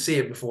 I didn't see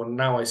it before, and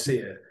now I see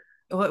it.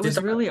 Oh, it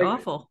was really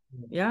awful.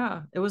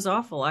 Yeah, it was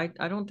awful. I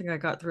don't think I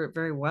got through it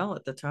very well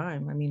at the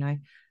time. I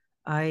mean,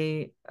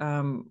 I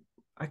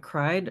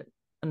cried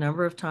a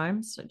number of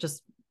times. I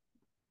just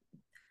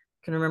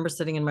can remember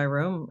sitting in my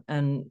room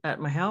and at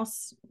my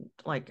house,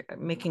 like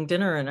making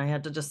dinner, and I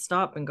had to just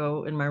stop and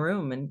go in my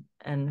room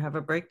and have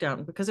a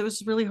breakdown because it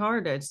was really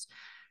hard. It's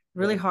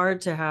really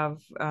hard to have,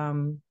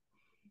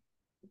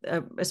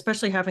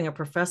 especially having a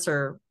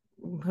professor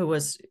who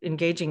was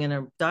engaging in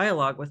a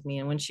dialogue with me.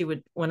 And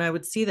when I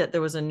would see that there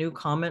was a new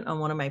comment on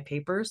one of my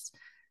papers,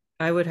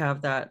 I would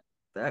have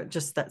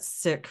just that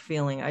sick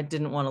feeling. I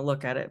didn't want to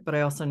look at it, but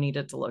I also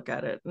needed to look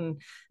at it.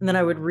 And then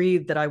I would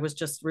read that I was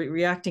just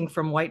reacting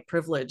from white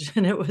privilege.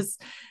 And it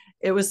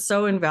was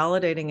so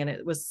invalidating. And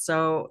it was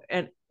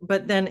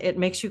but then it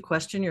makes you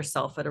question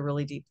yourself at a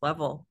really deep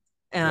level.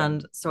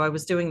 And so I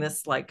was doing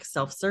this like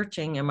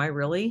self-searching. Am I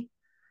really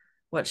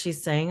what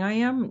she's saying I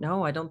am?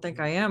 No, I don't think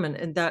I am.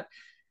 And that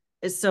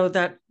is so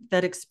that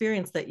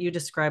experience that you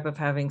describe of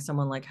having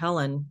someone like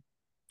Helen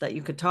that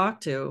you could talk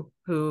to,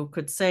 who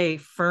could say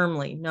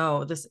firmly,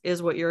 no, this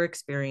is what you're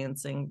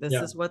experiencing, this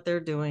Yeah. is what they're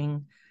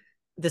doing,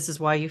 this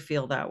is why you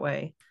feel that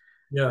way.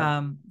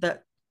 Yeah.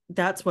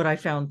 That's what I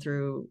found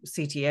through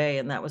CTA,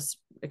 and that was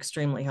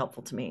extremely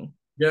helpful to me.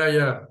 Yeah.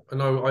 Yeah. I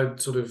know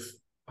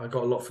I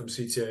got a lot from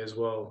CTA as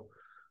well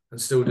and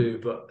still do,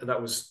 but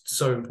that was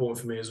so important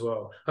for me as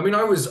well. I mean,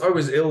 I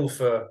was ill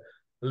for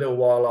a little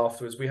while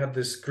afterwards. We had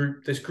this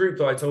group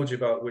that I told you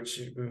about, which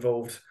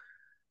involved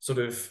sort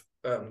of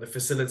the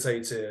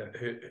facilitator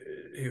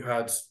who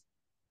had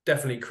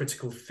definitely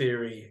critical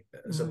theory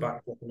as a Mm-hmm.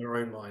 backdrop in her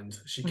own mind.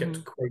 She Mm-hmm.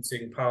 kept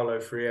quoting Paulo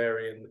Freire,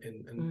 and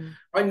Mm-hmm.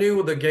 I knew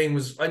what the game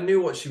was. I knew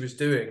what she was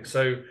doing.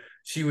 So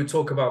she would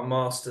talk about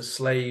master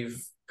slave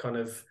kind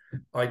of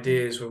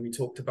ideas when we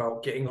talked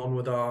about getting on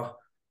with our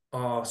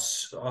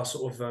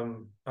sort of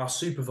our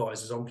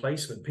supervisors on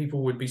placement. People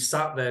would be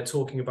sat there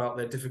talking about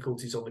their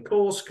difficulties on the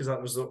course because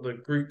that was what the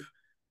group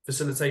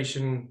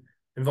facilitation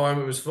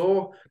environment was for,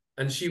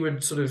 and she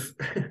would sort of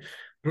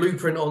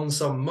blueprint on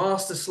some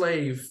master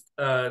slave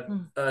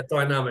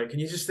dynamic, and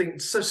you just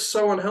think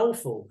so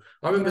unhelpful.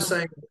 I remember Yeah.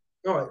 saying,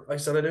 "No, I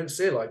said I don't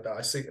see it like that.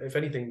 I see, if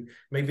anything,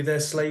 maybe they're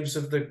slaves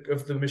of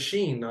the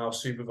machine, our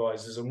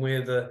supervisors, and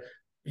we're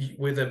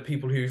the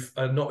people who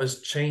are not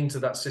as chained to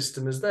that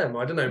system as them.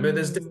 I don't know. Maybe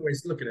there's different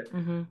ways to look at it.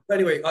 Mm-hmm. But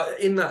anyway,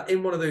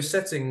 in one of those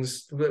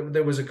settings,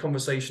 there was a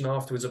conversation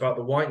afterwards about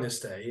the Whiteness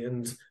Day,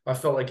 and I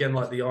felt again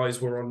like the eyes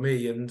were on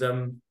me, and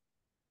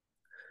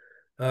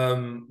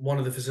one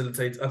of the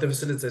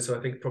facilitator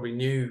I think probably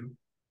knew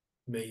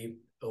me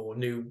or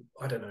knew,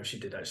 I don't know if she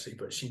did actually,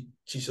 but she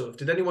sort of,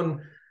 did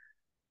anyone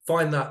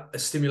find that a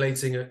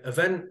stimulating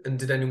event, and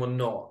did anyone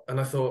not? And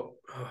I thought,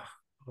 oh,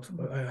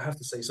 I have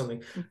to say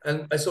something,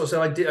 and I sort of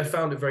said I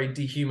found it very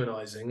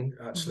dehumanizing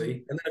actually,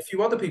 Mm-hmm. and then a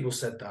few other people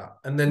said that,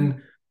 and Mm-hmm.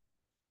 then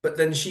but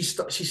then she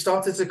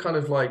started to kind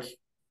of like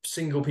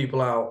single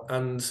people out,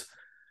 and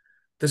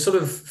the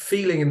sort of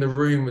feeling in the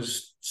room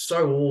was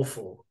so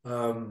awful,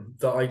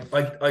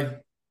 that I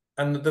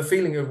and the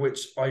feeling of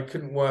which I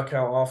couldn't work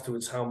out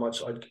afterwards how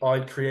much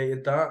I'd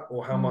created that,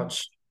 or how Mm-hmm.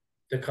 much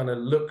the kind of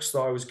looks that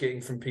I was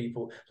getting from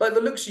people, like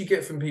the looks you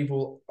get from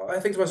people. I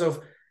think to myself,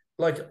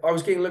 like I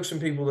was getting looks from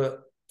people that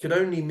could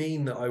only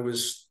mean that I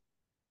was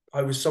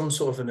some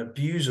sort of an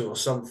abuser or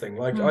something.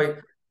 Like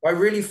I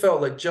really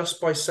felt like just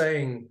by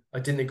saying I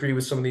didn't agree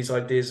with some of these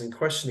ideas and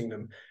questioning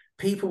them,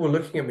 people were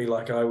looking at me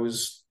like I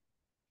was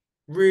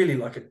really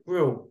like a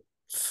real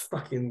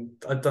fucking,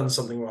 I'd done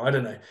something wrong. I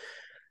don't know.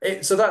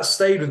 So that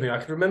stayed with me. I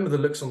could remember the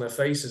looks on their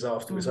faces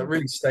afterwards. That Mm-hmm.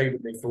 really stayed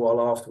with me for a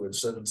while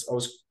afterwards, and I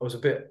was a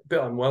bit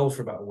unwell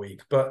for about a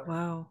week. But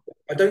Wow.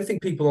 I don't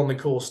think people on the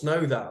course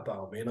know that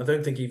about me, and I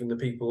don't think even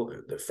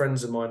the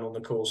friends of mine on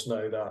the course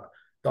know that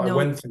I Know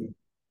went through.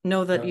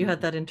 know that you Um,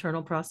 had that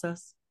internal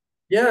process.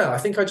 yeah, I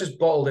think I just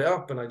bottled it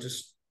up, and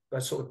I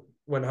sort of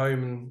went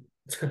home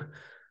and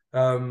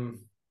um,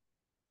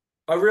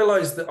 I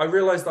realized that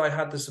I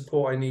had the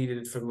support I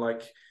needed from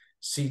like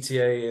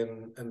CTA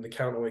and the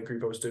counterweight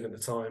group I was doing at the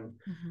time,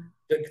 Mm-hmm.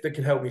 that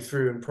could help me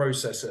through and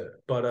process it.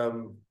 But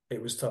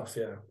it was tough.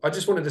 Yeah, I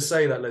just wanted to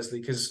say that, Leslie,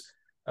 because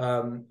I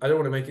don't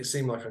want to make it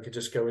seem like I could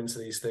just go into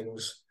these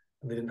things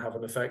and they didn't have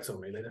an effect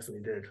on me. They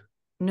definitely did.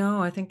 No,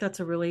 I think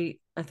that's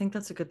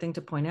a good thing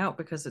to point out,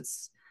 because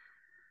it's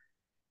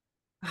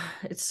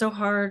so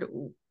hard,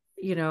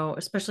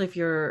 especially if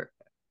you're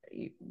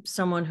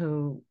someone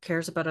who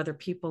cares about other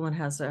people and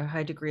has a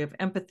high degree of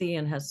empathy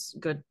and has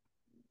good,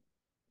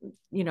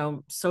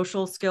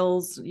 social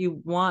skills.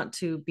 You want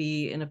to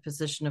be in a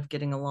position of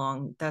getting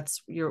along.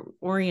 You're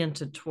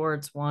oriented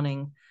towards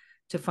wanting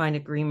to find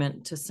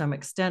agreement to some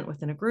extent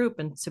within a group,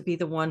 and to be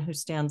the one who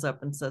stands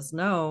up and says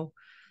no.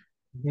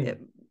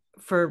 Mm-hmm.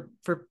 For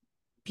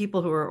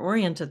people who are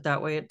oriented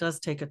that way, it does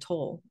take a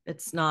toll.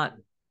 It's not,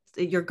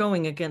 you're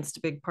going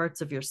against big parts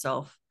of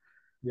yourself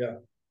Yeah,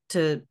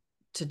 to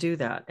do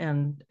that.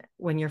 And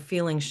when you're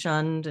feeling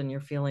shunned and you're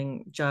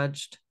feeling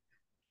judged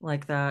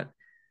like that,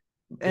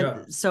 yeah,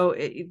 and so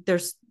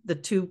there's the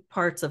two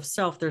parts of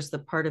self. There's the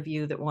part of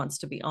you that wants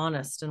to be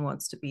honest and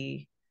wants to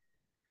be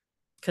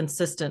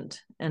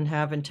consistent and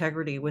have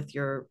integrity with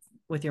your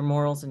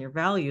morals and your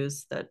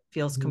values, that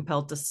feels mm-hmm.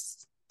 compelled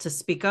to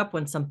speak up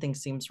when something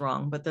seems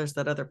wrong. But there's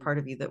that other part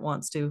of you that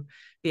wants to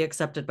be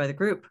accepted by the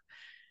group,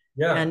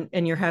 Yeah,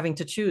 and you're having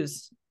to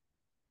choose.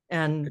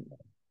 And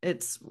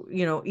it's,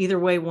 either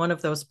way, one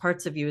of those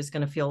parts of you is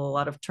going to feel a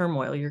lot of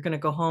turmoil. You're going to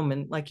go home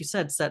and, like you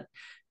said,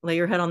 lay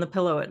your head on the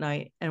pillow at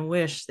night and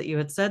wish that you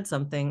had said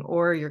something,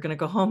 or you're going to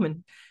go home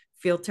and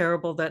feel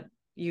terrible that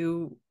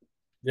you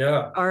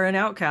yeah, are an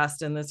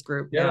outcast in this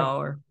group yeah,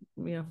 now, or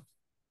you know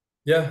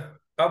yeah.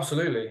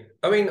 Absolutely.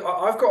 I mean,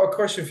 I've got a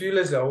question for you,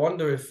 Leslie. I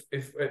wonder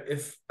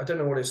if I don't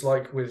know what it's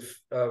like with.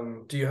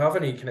 Do you have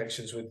any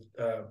connections with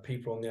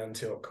people on the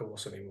Antioch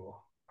course anymore?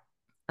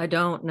 I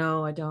don't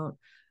know. I don't.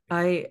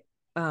 I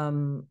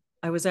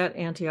I was at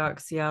Antioch,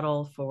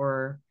 Seattle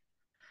for,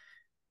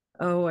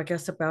 I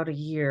guess about a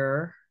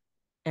year,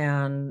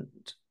 and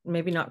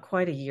maybe not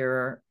quite a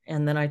year,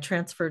 and then I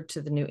transferred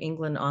to the New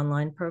England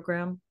online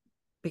program.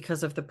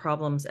 because of the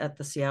problems at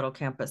the Seattle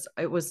campus.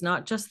 It was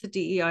not just the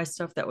DEI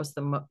stuff that was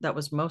that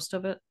was most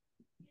of it,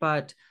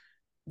 but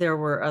there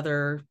were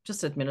other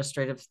just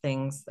administrative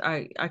things.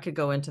 I could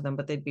go into them,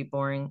 but they'd be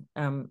boring.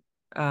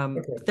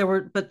 Okay.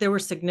 There were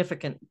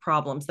significant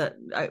problems that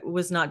it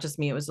was not just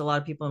me. It was a lot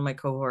of people in my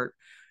cohort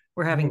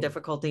were having Mhm.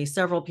 difficulty.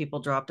 Several people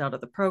dropped out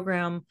of the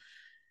program,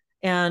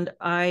 and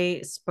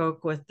I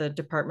spoke with the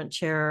department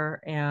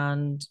chair,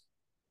 and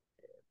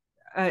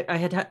I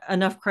had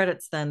enough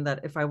credits then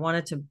that if I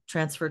wanted to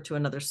transfer to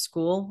another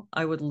school,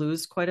 I would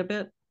lose quite a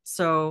bit.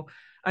 So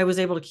I was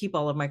able to keep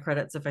all of my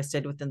credits if I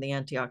stayed within the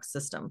Antioch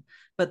system.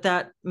 But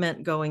that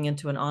meant going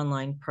into an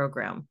online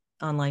program,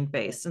 online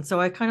based. And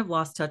so I kind of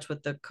lost touch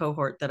with the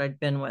cohort that I'd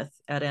been with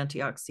at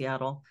Antioch,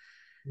 Seattle.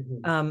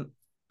 Mhm. Um,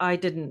 I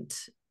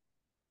didn't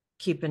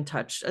keep in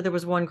touch. There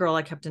was one girl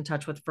I kept in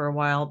touch with for a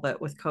while,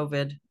 but with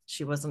COVID,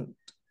 she wasn't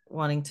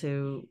wanting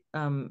to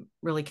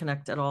really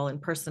connect at all in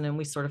person, and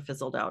we sort of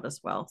fizzled out as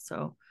well.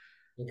 So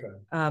Okay.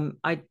 um,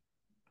 I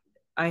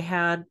I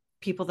had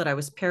people that I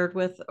was paired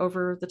with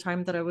over the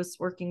time that I was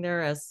working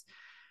there, as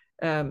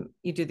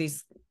you do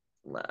these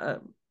uh,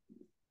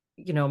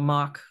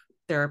 mock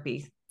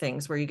therapy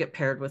things where you get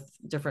paired with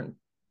different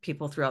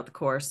people throughout the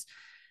course,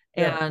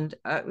 Yeah. and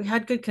we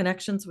had good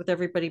connections with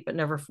everybody, but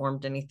never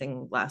formed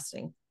anything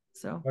lasting.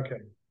 So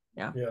Okay.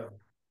 yeah. Yeah.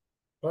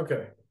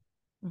 Okay.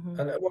 Mm-hmm.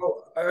 And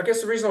well, I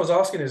guess the reason I was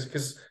asking is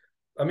because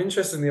I'm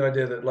interested in the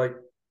idea that like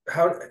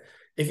how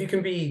if you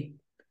can be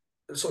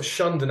sort of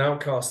shunned and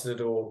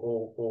outcasted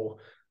or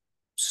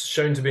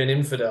shown to be an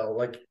infidel,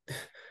 like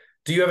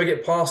do you ever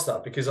get past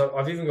that? Because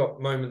I've even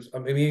got moments.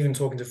 I'm even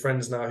talking to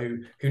friends now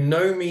who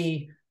know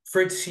me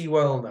pretty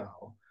well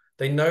now.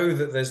 They know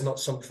that there's not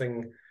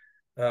something.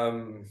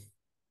 Um,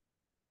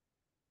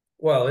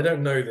 well, they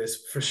don't know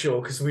this for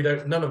sure because we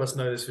don't. None of us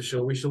know this for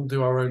sure. We should all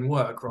do our own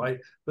work, right?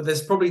 But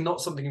there's probably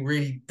not something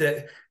really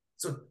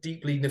sort of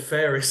deeply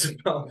nefarious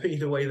about me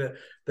the way that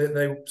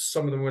they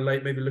some of them were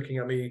late, maybe looking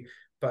at me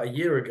about a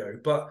year ago.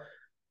 But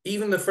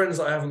even the friends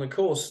that I have on the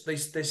course,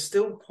 they're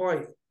still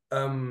quite.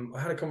 I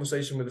had a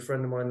conversation with a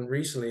friend of mine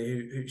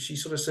recently who she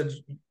sort of said,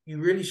 "You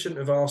really shouldn't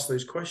have asked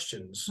those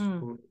questions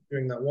Hmm.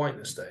 during that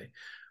whiteness day."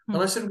 And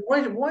Hmm. I said,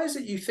 "Why is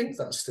it you think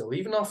that still?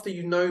 Even after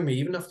you know me,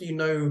 even after you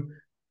know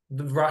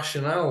the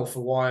rationale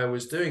for why I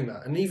was doing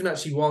that, and even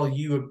actually while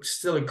you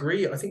still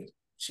agree, I think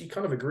she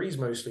kind of agrees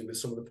mostly with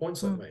some of the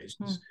points I've Hmm. made.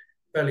 Hmm. She's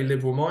fairly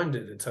liberal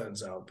minded, it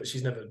turns out, but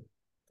she's never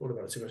thought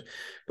about it too much.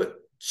 But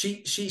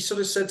she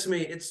sort of said to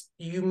me, "It's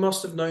you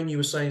must have known you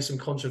were saying some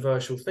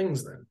controversial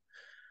things then."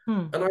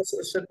 Hmm. And I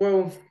sort of said,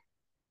 "Well,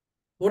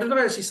 what did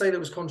I actually say that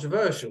was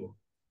controversial?"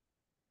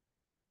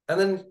 And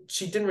then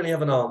she didn't really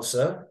have an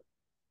answer.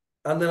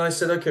 And then I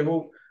said, "Okay,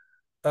 well."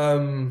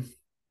 Um,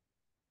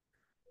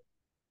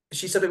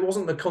 she said it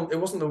wasn't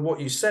the what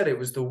you said, it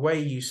was the way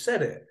you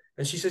said it.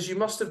 And she says you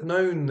must have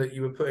known that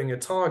you were putting a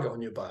target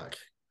on your back.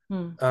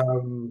 Hmm.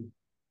 Um,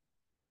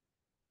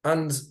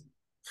 and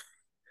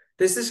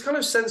there's this kind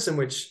of sense in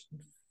which,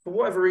 for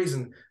whatever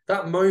reason,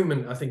 that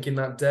moment I think in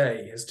that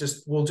day is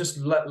just will just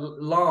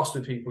last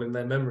with people in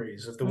their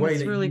memories of the way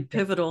It's that really you.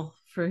 pivotal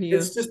for you.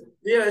 It's just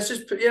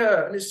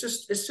yeah, and it's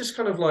just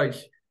kind of like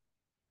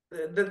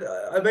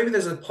maybe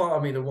there's a part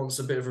of me that wants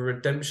a bit of a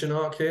redemption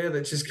arc here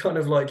that's just kind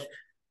of like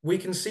we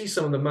can see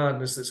some of the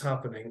madness that's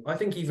happening. I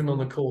think even on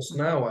the Mm-hmm. course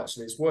Mm-hmm. now,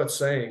 actually, it's worth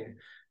saying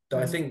that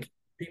I Mm-hmm. think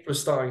people are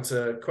starting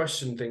to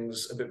question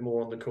things a bit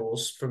more on the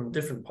course from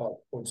different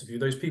points of view.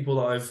 Those people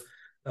that I've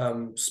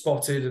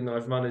spotted and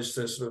I've managed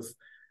to sort of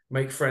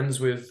make friends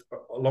with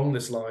along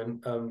this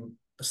line are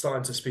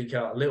starting to speak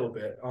out a little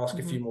bit, ask a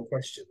Mm-hmm. few more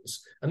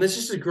questions. And there's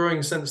just a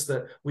growing sense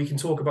that we can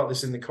talk about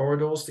this in the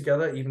corridors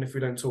together, even if we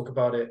don't talk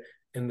about it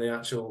in the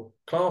actual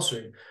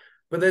classroom.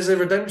 But there's a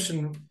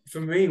redemption for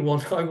me.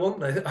 One I want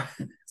that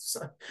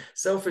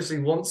selfishly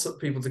want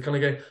people to kind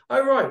of go,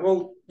 "Oh right,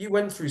 well you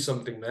went through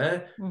something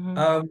there,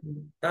 Mm-hmm.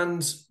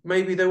 and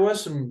maybe there were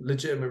some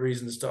legitimate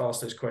reasons to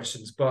ask those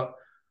questions." But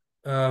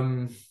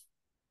um,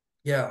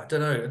 yeah, I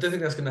don't know. I don't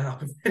think that's going to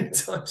happen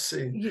anytime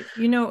soon.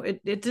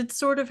 It did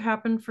sort of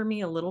happen for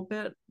me a little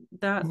bit,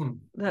 that Mhm.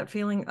 that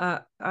feeling.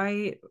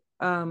 I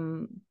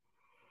um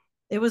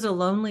it was a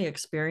lonely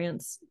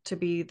experience to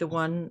be the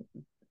one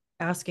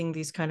asking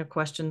these kind of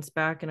questions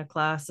back in a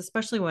class,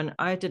 especially when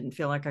I didn't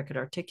feel like I could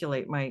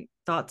articulate my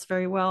thoughts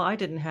very well. I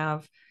didn't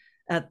have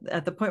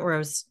at the point where I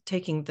was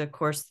taking the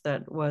course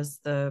that was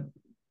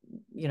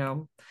you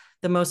know,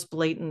 the most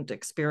blatant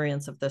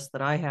experience of this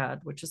that I had,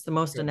 which is the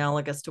most Okay.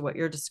 analogous to what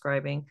you're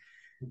describing.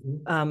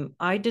 Mhm.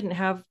 I didn't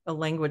have a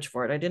language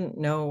for it. I didn't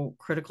know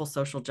critical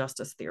social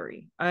justice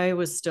theory. I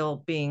was still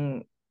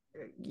being,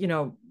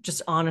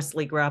 just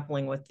honestly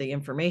grappling with the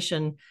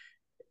information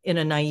in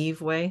a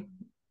naive way.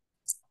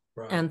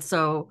 Right. And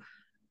so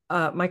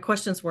my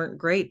questions weren't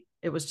great.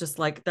 It was just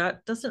like,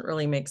 that doesn't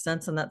really make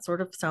sense. And that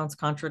sort of sounds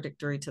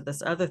contradictory to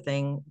this other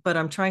thing, but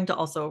I'm trying to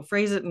also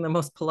phrase it in the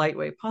most polite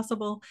way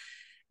possible.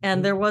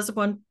 And there Mhm. was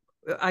one,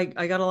 I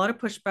got a lot of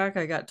pushback.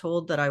 I got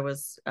told that I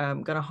was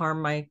going to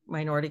harm my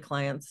minority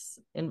clients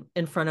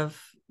in front of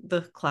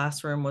the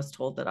classroom, was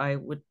told that I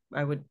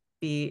would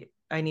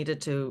I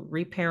needed to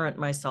reparent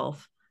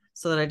myself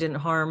so that I didn't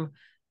harm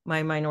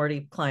my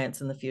minority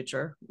clients in the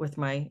future with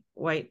my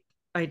white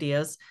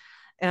ideas,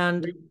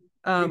 and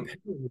um,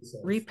 Reparent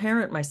yourself.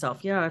 reparent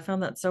myself. Yeah, I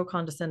found that so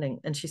condescending,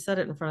 and she said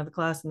it in front of the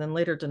class, and then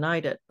later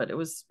denied it. But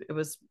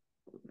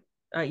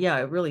yeah,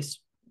 it really,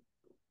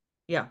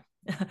 yeah.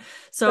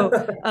 So,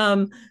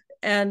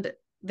 and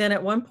then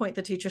at one point,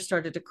 the teacher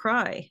started to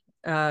cry.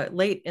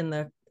 Late in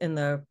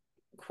the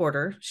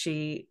quarter,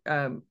 she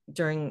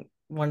during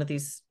one of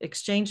these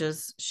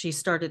exchanges, she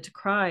started to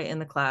cry in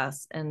the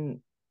class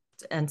and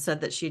said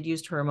that she had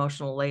used her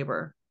emotional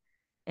labor,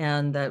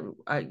 and that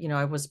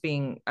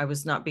I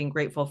was not being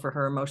grateful for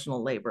her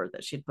emotional labor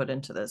that she'd put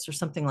into this or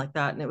something like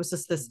that. And it was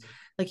just this,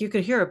 like, you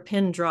could hear a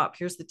pin drop.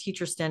 Here's the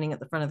teacher standing at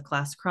the front of the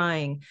class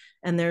crying,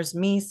 and there's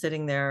me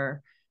sitting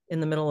there in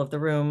the middle of the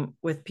room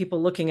with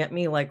people looking at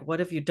me like, what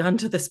have you done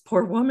to this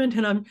poor woman?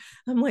 And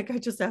I'm like, I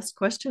just asked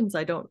questions.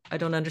 I don't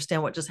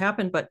understand what just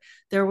happened. But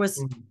there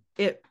was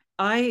it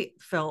I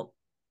felt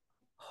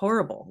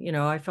horrible.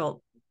 I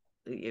felt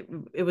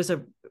it was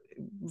a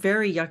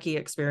very yucky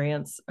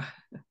experience.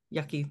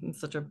 Yucky,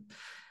 such a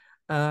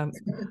um,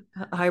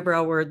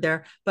 highbrow word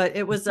there, but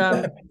it was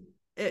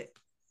it,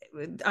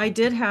 I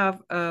did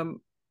have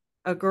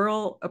a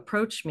girl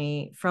approach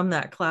me from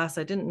that class.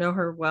 I didn't know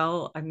her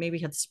well. I maybe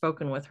had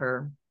spoken with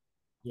her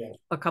Yeah.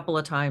 a couple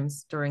of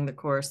times during the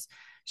course.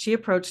 She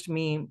approached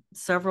me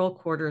several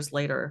quarters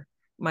later,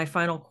 my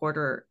final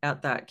quarter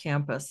at that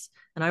campus,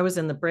 and I was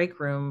in the break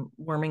room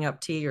warming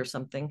up tea or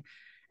something,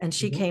 and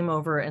she Mhm. came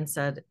over and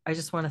said, I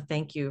just want to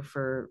thank you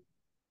for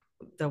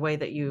the way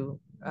that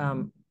you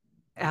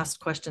asked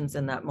questions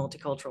in that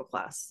multicultural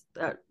class.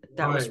 That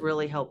was Right.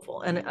 really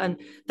helpful, and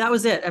that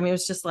was it. I mean, it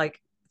was just like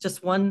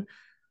just one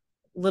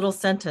little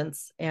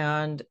sentence,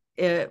 and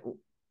it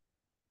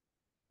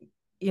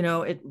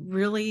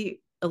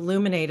really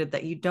illuminated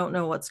that you don't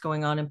know what's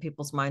going on in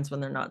people's minds when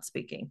they're not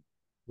speaking.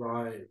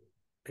 Right.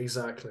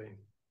 Exactly.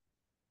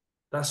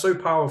 That's so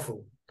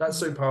powerful. That's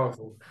so Mm-hmm.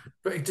 powerful.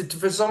 But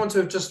for someone to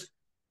have just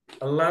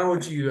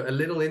allowed you a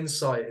little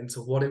insight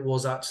into what it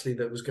was actually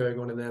that was going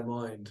on in their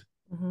mind,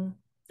 Mm-hmm.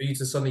 for you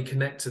to suddenly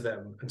connect to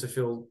them and to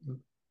feel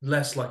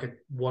less like a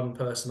one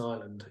person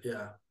island.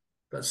 Yeah,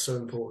 that's so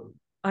important.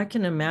 I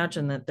can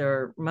imagine that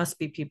there must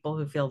be people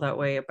who feel that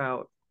way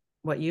about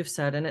what you've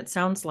said, and it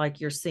sounds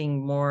like you're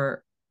seeing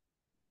more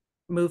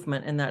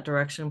movement in that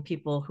direction,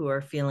 people who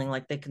are feeling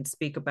like they can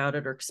speak about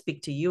it or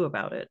speak to you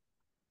about it.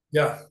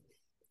 Yeah,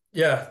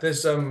 yeah.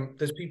 There's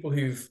people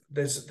who've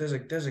there's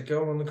a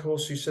girl on the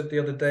course who said the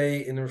other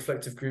day in the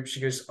reflective group,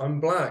 she goes, "I'm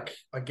black.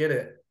 I get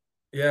it.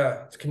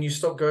 Yeah, can you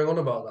stop going on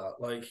about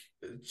that?" Like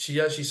she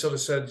actually sort of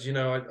said,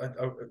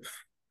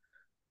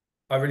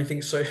 I really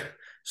think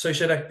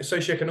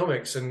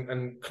socioeconomics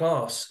and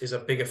class is a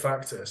bigger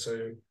factor.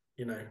 So,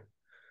 you know,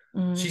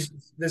 Mm-hmm. she's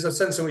there's a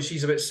sense in which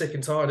she's a bit sick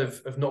and tired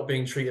of not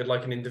being treated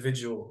like an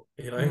individual,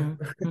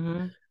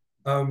 Mm-hmm.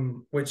 Mm-hmm.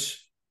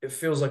 which it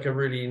feels like a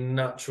really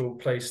natural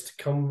place to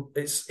come.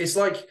 It's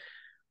like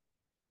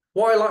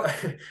what I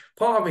like.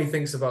 Part of me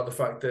thinks about the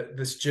fact that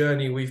this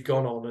journey we've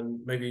gone on, and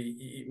maybe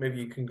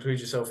you conclude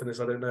yourself in this,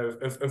 I don't know,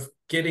 of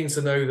getting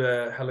to know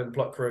the Helen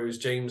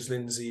Pluckrose, James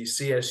Lindsay,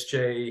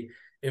 CSJ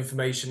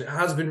information. It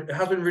has been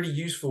really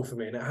useful for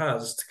me, and it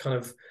has to kind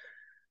of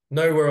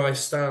know where I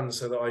stand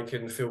so that I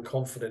can feel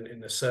confident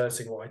in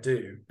asserting what I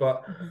do.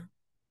 But Mm-hmm.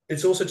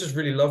 it's also just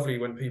really lovely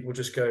when people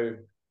just go,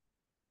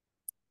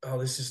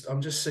 oh,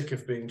 I'm just sick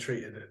of being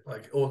treated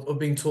like, or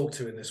being talked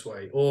to in this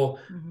way, or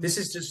Mm-hmm. this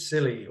is just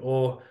silly,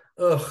 or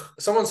ugh.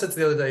 Someone said to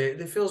the other day,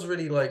 it feels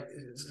really like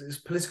it's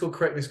political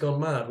correctness gone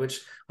mad,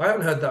 which I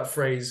haven't heard that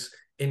phrase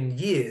in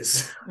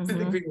years. I don't think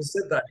Mm-hmm. people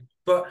said that,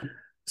 but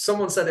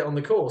someone said it on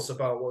the course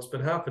about what's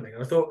been happening.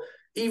 And I thought,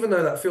 even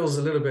though that feels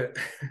a little bit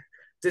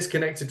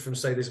disconnected from,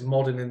 say, this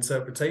modern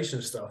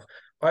interpretation stuff,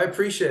 I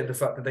appreciated the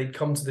fact that they'd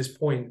come to this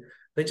point.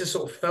 They just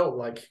sort of felt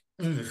like,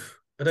 ugh,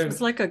 I So it's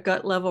don't like a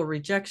gut level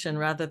rejection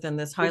rather than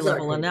this high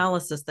level exactly.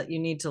 analysis that you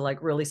need to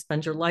like really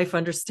spend your life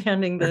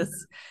understanding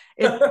this.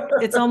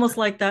 It's almost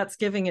like that's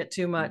giving it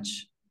too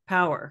much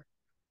power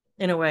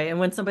in a way. And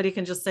when somebody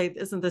can just say,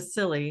 "Isn't this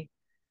silly?"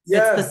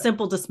 It's the Yeah,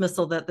 simple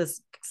dismissal that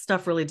this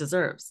stuff really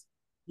deserves.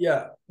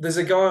 yeah. There's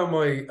a guy on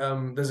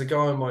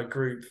my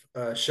group,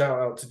 shout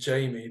out to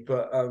Jamie,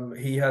 but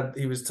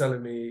he was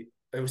telling me,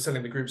 he was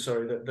telling the group,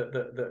 sorry,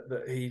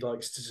 that he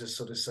likes to just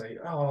sort of say,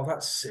 "Oh,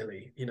 that's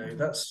silly," Mm-hmm.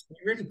 that's, you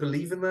really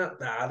believe in that?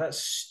 Nah, that's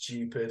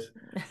stupid.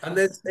 And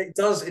it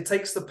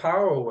takes the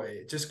power away.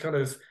 It just kind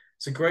of,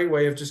 it's a great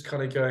way of just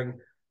kind of going,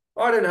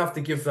 I don't have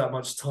to give that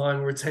much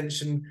time or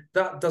attention.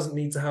 That doesn't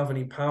need to have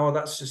any power.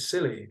 That's just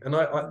silly. And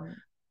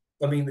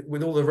I mean,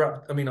 with all the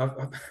rap, I mean,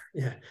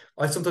 yeah,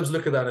 I sometimes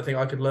look at that and I think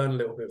I could learn a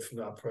little bit from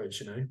that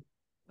approach.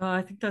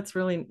 I think that's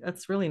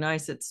really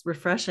nice. It's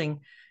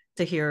refreshing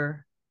to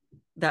hear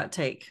that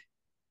take.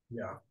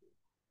 Yeah,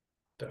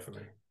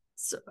 definitely.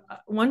 So,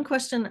 one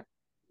question,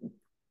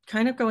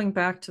 kind of going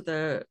back to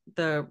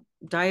the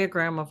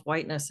diagram of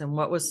whiteness and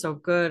what was so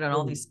good and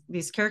all Mm.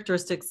 these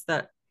characteristics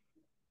that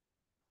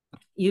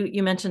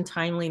You mentioned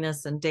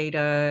timeliness and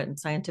data and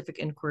scientific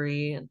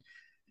inquiry,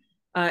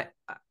 uh,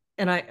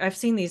 I've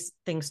seen these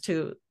things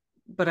too,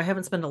 but I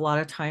haven't spent a lot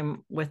of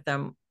time with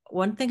them.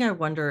 One thing I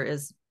wonder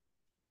is,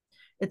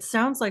 it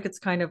sounds like it's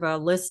kind of a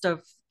list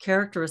of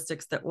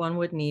characteristics that one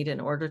would need in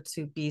order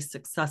to be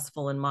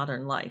successful in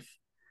modern life,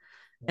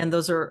 and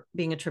those are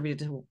being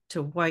attributed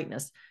to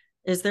whiteness.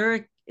 Is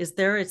there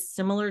a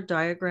similar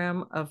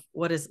diagram of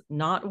what is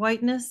not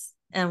whiteness,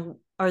 and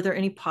are there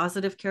any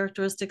positive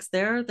characteristics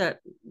there that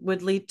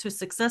would lead to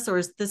success, or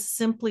is this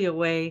simply a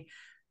way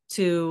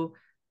to,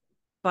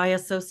 by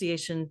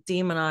association,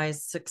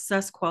 demonize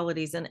success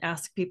qualities and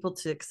ask people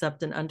to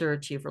accept an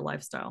underachiever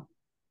lifestyle?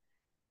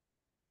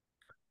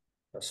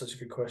 That's such a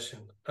good question.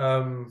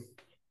 I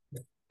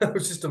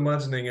was just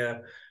imagining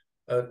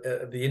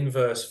the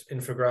inverse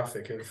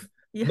infographic of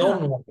Yeah.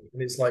 non-white,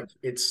 and it's like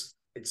it's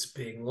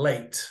being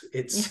late.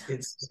 Yeah.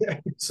 It's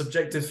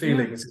subjective Yeah.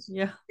 feelings. It's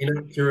Yeah.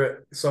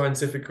 inaccurate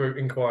scientific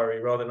inquiry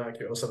rather than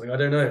accurate or something. I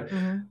don't know.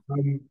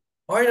 Mm-hmm.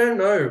 I don't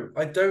know.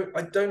 I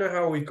don't know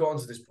how we've gotten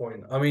to this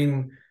point. I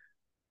mean,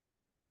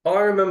 I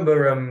remember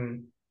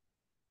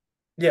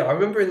yeah, I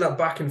remember in that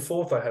back and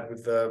forth I had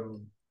with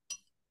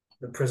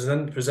the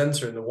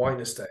presenter in the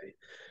Whiteness Day.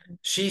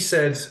 She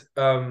said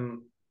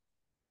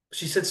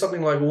she said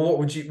something like, "Well,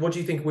 what do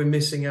you think we're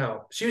missing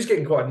out?" She was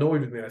getting quite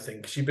annoyed with me. I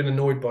think she'd been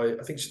annoyed by.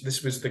 I think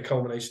this was the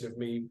culmination of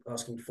me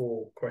asking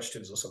 4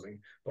 questions or something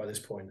by this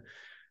point.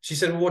 She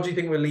said, "Well, what do you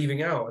think we're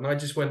leaving out?" And I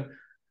just went,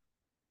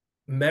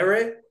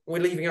 "Merit. We're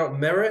leaving out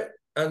merit."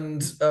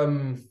 And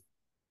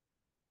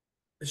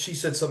she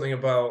said something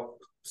about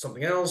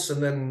something else,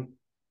 and then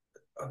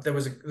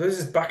there's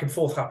this back and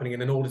forth happening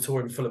in an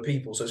auditorium full of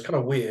people, so it's kind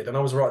of weird. And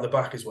I was right at the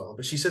back as well.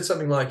 But she said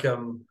something like,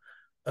 um,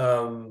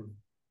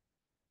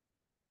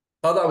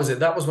 oh, that was it.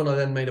 That was when I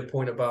then made a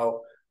point about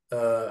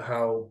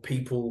how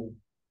people,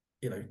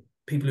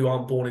 people who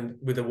aren't born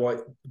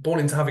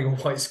into having a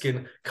white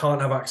skin can't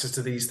have access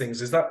to these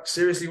things. Is that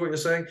seriously what you're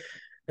saying?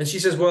 And she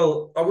says,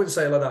 well, I wouldn't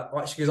say it like that.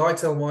 Actually, because I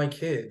tell my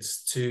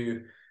kids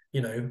to,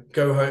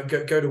 go home,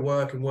 go to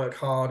work and work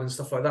hard and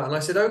stuff like that. And I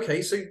said,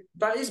 okay, so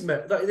that is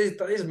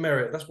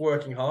merit. That's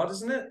working hard,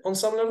 isn't it? On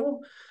some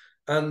level.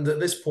 And at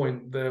this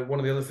point, one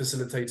of the other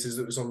facilitators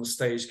that was on the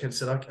stage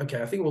said,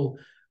 okay, I think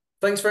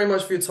thanks very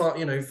much for your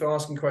time, for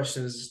asking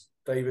questions,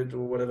 David,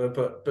 or whatever,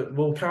 but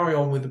we'll carry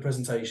on with the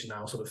presentation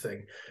now, sort of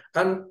thing.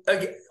 And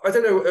I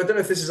don't know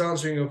if this is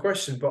answering your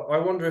question, but I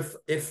wonder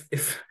if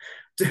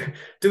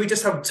do we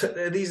just have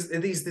these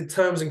the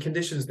terms and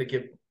conditions that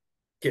get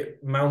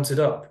mounted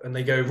up, and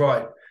they go,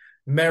 right,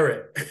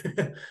 merit.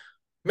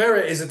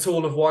 Merit is a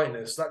tool of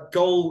whiteness. That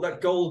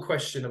goal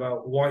question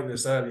about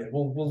whiteness earlier,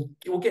 we'll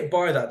get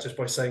by that just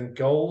by saying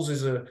goals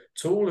is a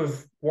tool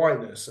of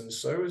whiteness, and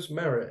so is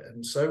merit,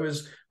 and so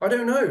is, I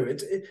don't know.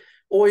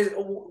 Or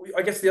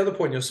I guess the other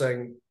point you're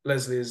saying,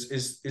 Leslie,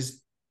 is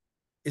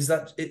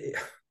that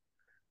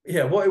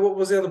yeah. What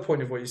was the other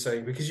point of what you're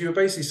saying? Because you were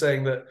basically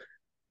saying that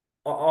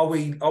are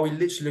we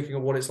literally looking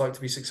at what it's like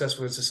to be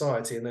successful in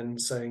society and then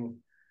saying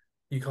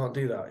you can't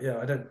do that? Yeah,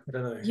 I don't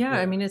know. Yeah, I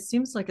Yeah. mean, it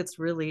seems like it's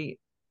really,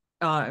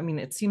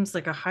 it seems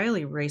like a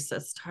highly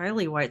racist,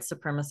 highly white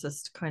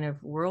supremacist kind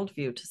of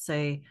worldview to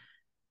say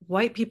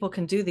white people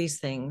can do these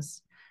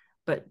things,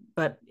 but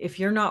if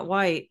you're not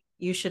white,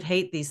 you should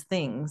hate these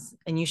things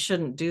and you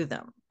shouldn't do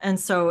them. And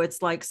so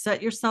it's like,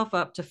 set yourself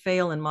up to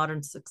fail in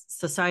modern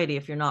society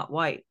if you're not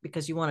white,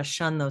 because you want to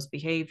shun those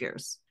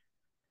behaviors.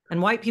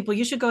 And white people,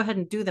 you should go ahead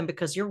and do them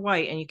because you're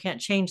white and you can't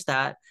change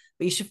that,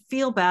 but you should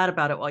feel bad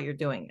about it while you're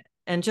doing it.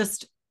 And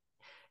just,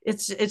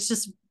 it's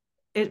just,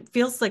 it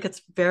feels like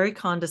it's very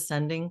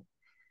condescending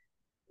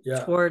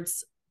Yeah.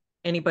 towards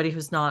anybody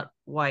who's not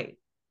white.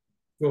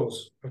 Of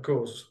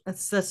course.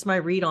 That's my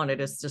read on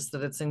it. It's just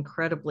that it's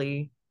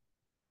incredibly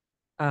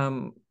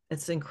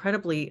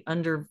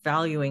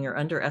undervaluing or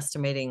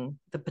underestimating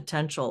the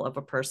potential of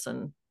a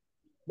person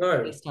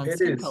No, based on it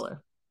skin is.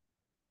 color.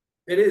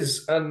 It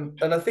is, and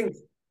I think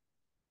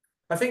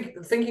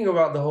thinking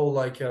about the whole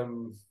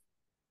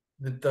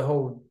the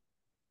whole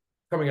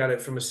coming at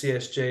it from a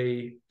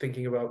CSJ,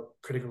 thinking about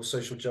critical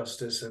social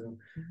justice and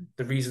Mhm.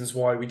 the reasons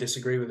why we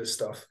disagree with this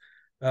stuff.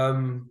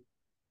 Um,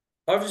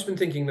 I've just been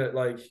thinking that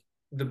like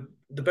the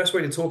best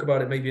way to talk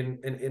about it, maybe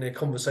in a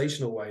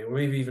conversational way, or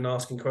maybe even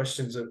asking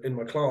questions in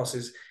my class,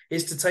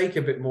 is to take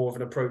a bit more of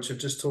an approach of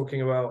just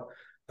talking about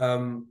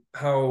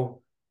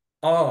how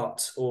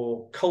art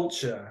or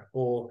culture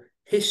or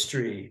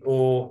history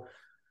or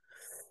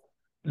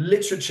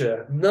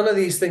literature, none of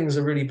these things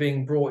are really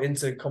being brought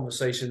into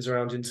conversations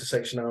around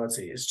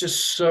intersectionality. It's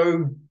just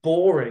so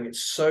boring.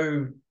 It's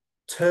so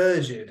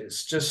turgid.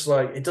 It's just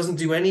like it doesn't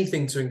do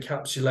anything to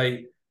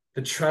encapsulate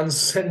the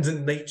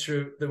transcendent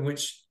nature in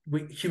which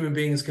human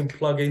beings can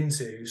plug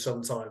into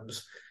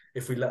sometimes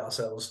if we let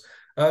ourselves.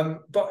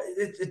 But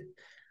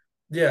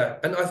yeah,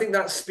 and I think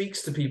that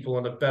speaks to people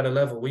on a better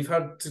level. We've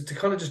had to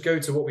kind of just go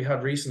to what we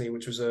had recently,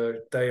 which was a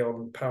day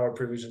on power,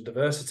 privilege, and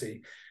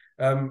diversity.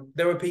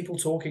 There were people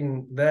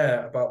talking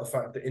there about the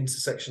fact that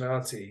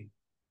intersectionality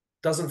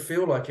doesn't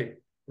feel like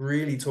it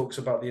really talks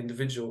about the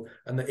individual,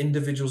 and that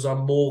individuals are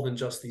more than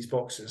just these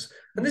boxes.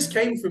 And this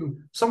came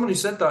from someone who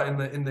said that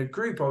in the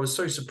group. I was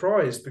so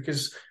surprised,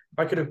 because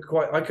I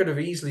could have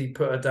easily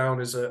put her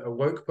down as a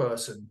woke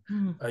person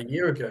a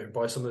year ago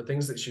by some of the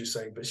things that she was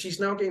saying. But she's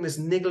now getting this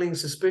niggling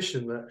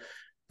suspicion that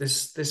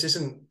this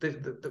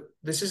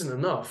isn't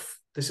enough.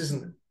 This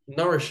isn't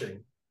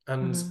nourishing.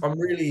 And I'm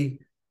really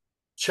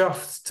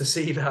chuffed to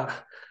see that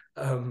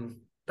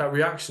that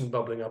reaction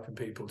bubbling up in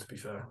people, to be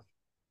fair.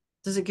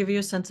 Does it give you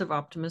a sense of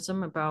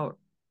optimism about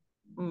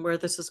where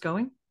this is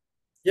going?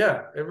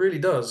 Yeah, it really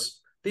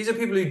does. These are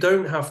people who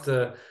don't have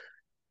to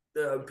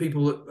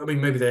people, I mean,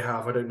 maybe they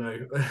have, I don't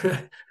know.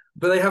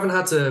 But they haven't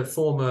had to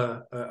form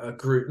a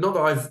group. Not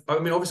that I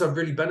mean, obviously I've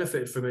really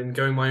benefited from it in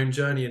going my own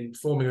journey and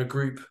forming a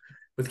group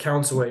with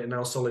Counterweight and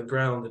now Solid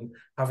Ground, and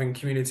having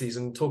communities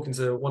and talking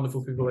to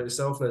wonderful people like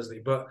yourself,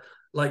 Leslie. But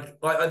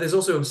like, there's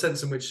also a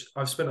sense in which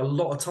I've spent a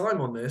lot of time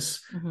on this,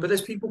 but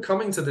there's people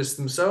coming to this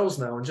themselves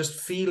now and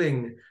just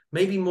feeling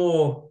maybe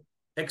more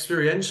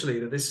experientially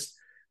that this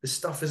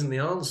stuff isn't the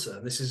answer.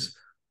 And this is,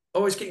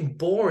 oh, it's getting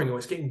boring, or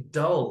it's getting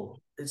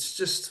dull. It's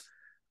just,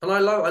 and I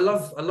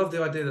love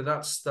the idea that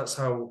that's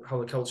how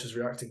the culture is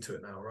reacting to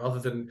it now, rather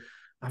than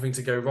having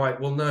to go, right,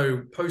 well,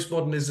 no,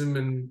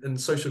 postmodernism and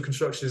social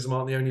constructionism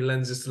aren't the only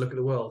lenses to look at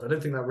the world. I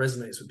don't think that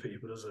resonates with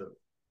people, does it?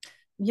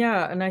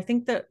 Yeah, and I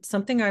think that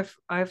something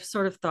I've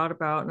sort of thought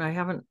about, and I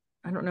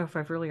don't know if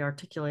I've really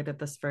articulated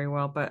this very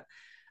well, but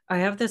I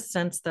have this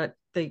sense that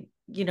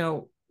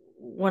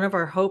one of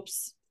our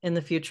hopes in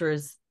the future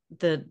is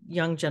the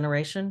young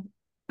generation,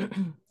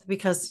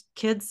 because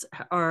kids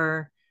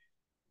are,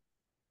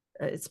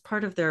 it's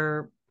part of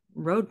their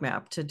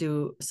roadmap to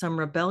do some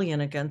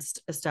rebellion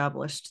against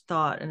established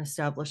thought and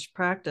established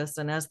practice.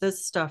 And as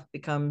this stuff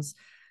becomes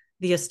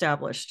the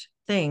established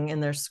thing in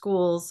their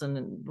schools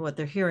and what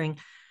they're hearing,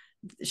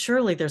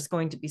 surely there's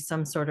going to be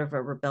some sort of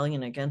a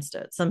rebellion against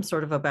it, some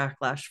sort of a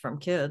backlash from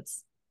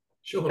kids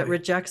that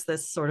rejects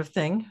this sort of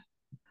thing.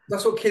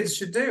 That's what kids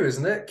should do,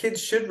 isn't it?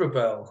 Kids should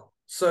rebel.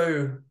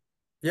 So,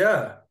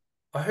 yeah,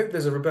 I hope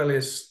there's a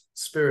rebellious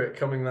spirit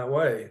coming that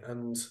way.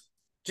 And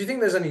do you think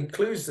there's any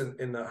clues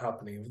in that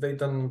happening? Have they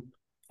done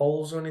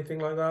polls or anything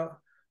like that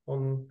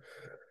on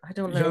I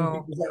don't young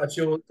know. people's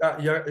attitude?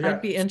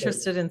 I'd be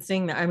interested in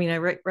seeing that. I mean,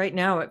 right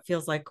now it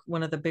feels like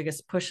one of the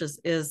biggest pushes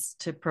is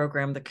to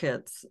program the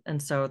kids, and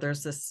so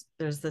there's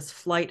this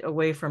flight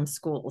away from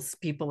schools.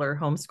 People are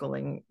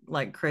homeschooling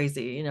like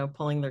crazy,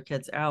 pulling their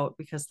kids out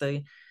because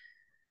the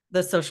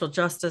social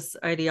justice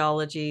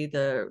ideology,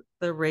 the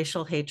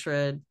racial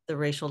hatred, the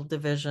racial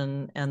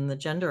division, and the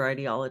gender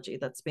ideology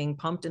that's being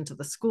pumped into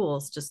the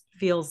schools just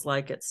feels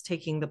like it's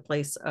taking the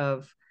place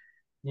of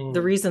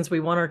the reasons we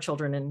want our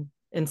children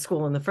in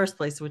school in the first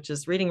place, which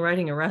is reading,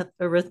 writing,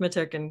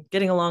 arithmetic, and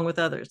getting along with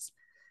others.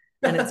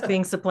 And it's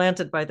being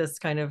supplanted by this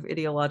kind of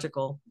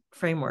ideological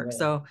framework. Yeah.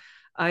 So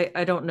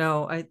I don't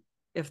know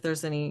if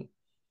there's any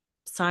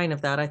sign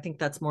of that. I think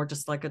that's more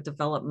just like a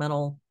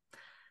developmental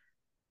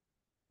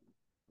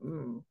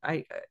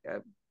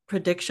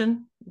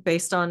prediction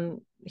based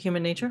on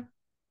human nature.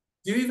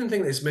 Do you even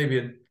think this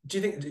maybe do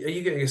you think, are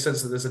you getting a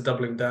sense that there's a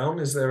doubling down?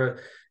 Is there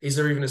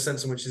even a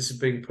sense in which this is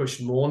being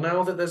pushed more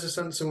now, that there's a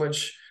sense in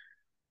which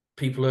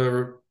people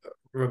are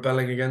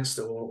rebelling against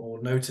it,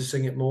 or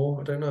noticing it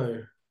more? I don't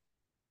know.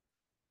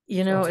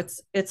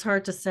 It's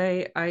hard to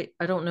say. I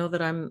don't know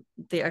that I'm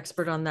the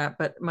expert on that,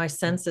 but my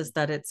sense is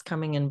that it's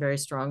coming in very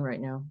strong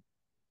right now.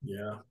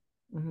 Yeah.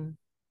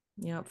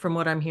 Yeah, from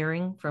what I'm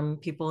hearing from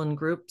people in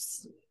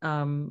groups,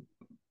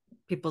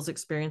 people's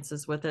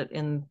experiences with it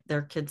in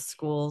their kids'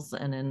 schools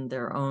and in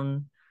their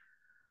own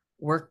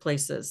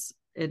workplaces,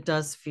 it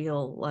does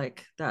feel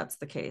like that's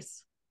the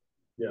case.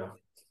 Yeah.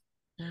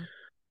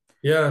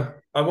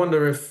 I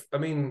wonder if, I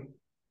mean,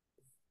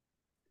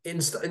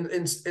 in still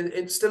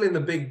in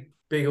the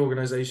big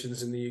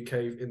organizations in the UK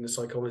in the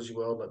psychology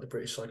world, like the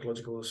British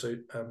Psychological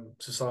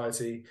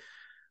Society,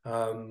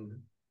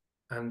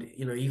 and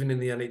even in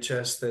the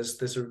NHS,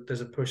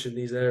 there's a push in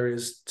these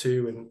areas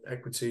too, in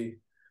equity,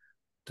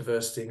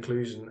 diversity,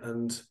 inclusion.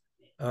 And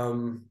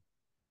I'm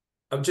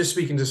just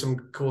speaking to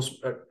some course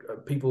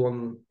people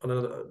on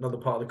another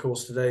part of the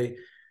course today,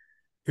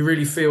 who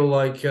really feel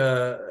like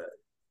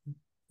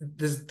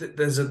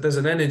there's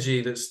an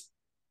energy that's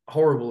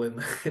horrible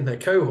in their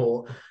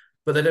cohort,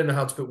 but they don't know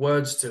how to put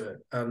words to it.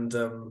 And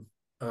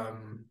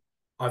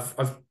I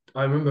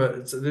remember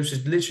this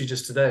was literally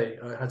just today.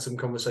 I had some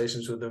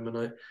conversations with them,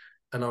 and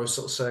I was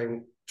sort of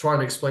saying, trying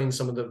to explain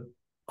some of the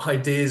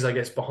ideas, I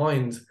guess,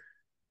 behind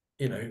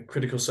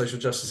critical social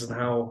justice, and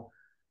how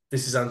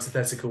this is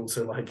antithetical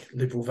to like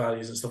liberal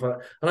values and stuff like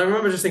that. And I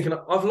remember just thinking,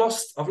 I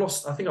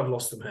think I've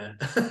lost them here.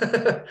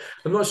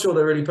 I'm not sure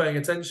they're really paying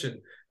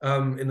attention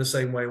in the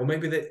same way, or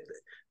maybe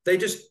they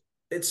just,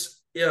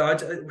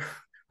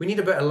 we need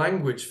a better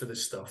language for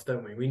this stuff,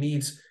 don't we? We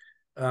need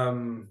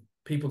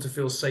people to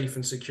feel safe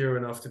and secure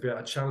enough to be able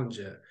to challenge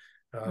it.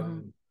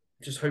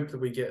 Just hope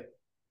that we get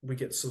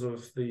sort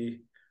of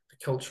the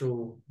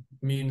cultural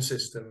immune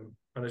system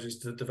manages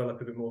to develop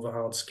a bit more of a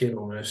hard skin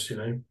almost,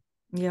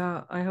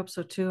 Yeah, I hope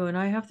so too. And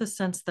I have the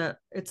sense that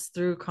it's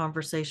through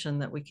conversation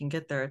that we can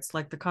get there. It's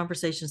like the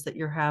conversations that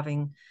you're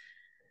having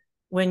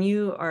when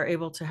you are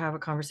able to have a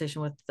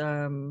conversation with,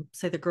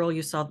 say, the girl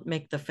you saw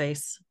make the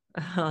face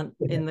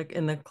in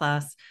the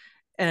class,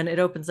 and it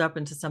opens up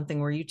into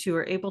something where you two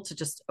are able to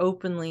just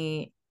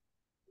openly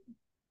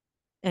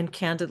and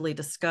candidly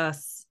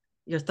discuss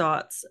your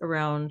thoughts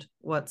around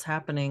what's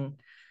happening.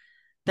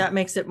 That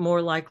makes it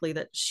more likely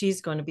that she's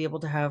going to be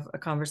able to have a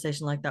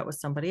conversation like that with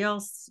somebody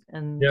else,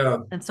 Yeah,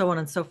 and so on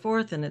and so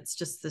forth. And it's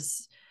just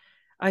this,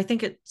 I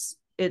think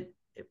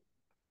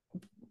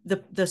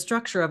the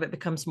structure of it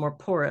becomes more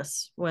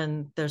porous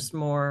when there's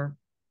more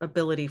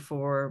ability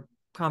for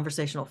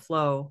conversational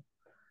flow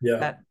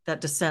yeah,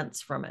 that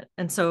dissents from it.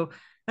 And so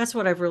that's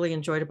what I've really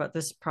enjoyed about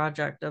this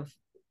project of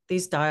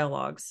these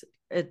dialogues.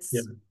 yeah. It's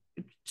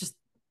just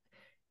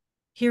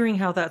hearing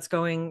how that's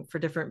going for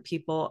different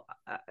people.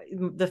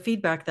 The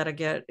feedback that I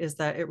get is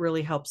that it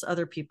really helps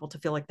other people to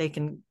feel like they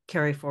can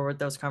carry forward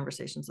those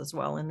conversations as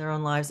well in their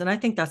own lives. And I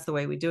think that's the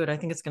way we do it. I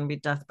think it's going to be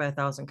death by a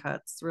thousand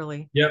cuts,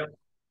 really, Yeah,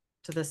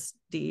 to this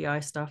DEI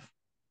stuff.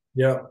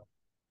 yeah.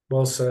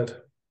 Well said.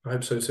 I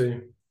hope so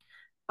too.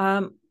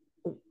 Um,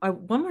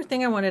 one more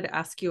thing I wanted to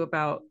ask you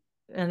about.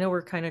 I know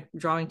we're kind of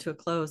drawing to a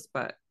close,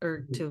 but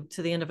or to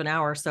the end of an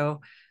hour.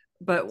 So,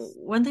 but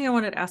one thing I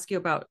wanted to ask you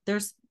about,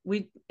 there's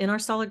we in our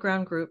solid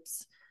ground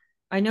groups,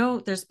 I know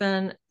there's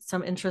been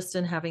some interest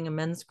in having a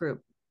men's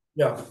group,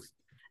 Yeah.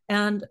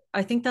 and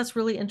I think that's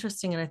really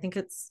interesting. And I think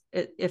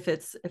if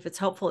it's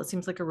helpful, it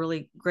seems like a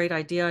really great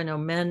idea. I know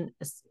men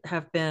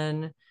have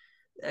been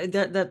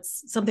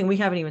that's something we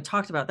haven't even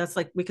talked about. That's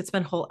like we could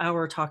spend a whole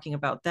hour talking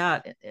about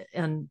that,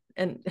 and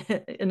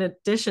in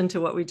addition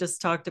to what we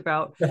just talked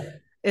about,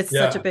 it's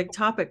such a Yeah. big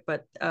topic.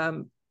 But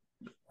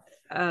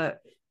uh,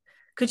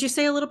 could you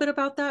say a little bit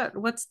about that?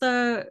 What's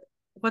the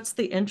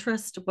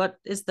interest? What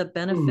is the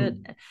benefit?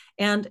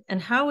 Hmm.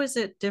 And how is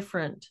it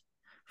different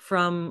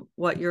from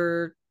what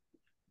your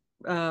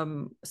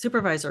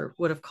supervisor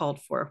would have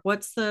called for?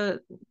 What's the,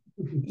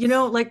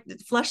 like,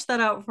 flesh that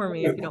out for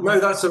me if you don't No,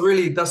 mind. that's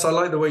I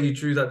like the way you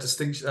drew that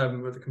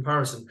distinction with the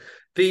comparison.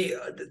 Do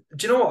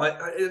you know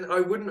what I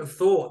wouldn't have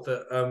thought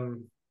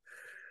that.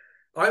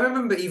 I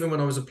remember even when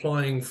I was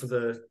applying for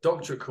the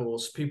doctorate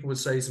course, people would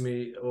say to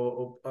me,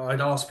 or I'd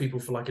ask people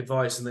for like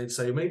advice, and they'd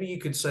say maybe you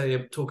could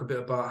talk a bit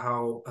about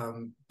how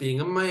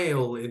being a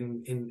male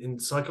in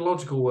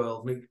psychological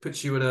world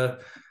puts you at a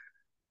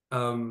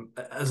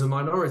as a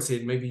minority,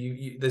 and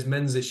maybe there's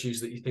men's issues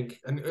that you think,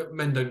 and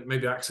men don't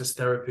maybe access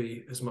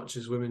therapy as much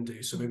as women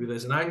do, so maybe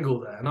there's an angle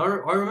there. And I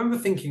remember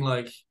thinking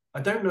like,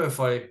 I don't know if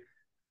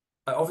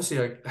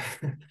obviously I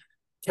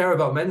care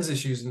about men's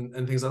issues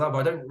and things like that, but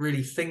I don't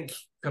really think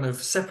kind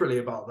of separately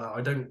about that.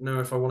 I don't know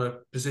if I want to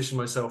position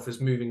myself as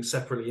moving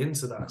separately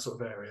into that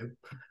sort of area,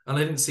 and I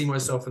didn't see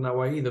myself in that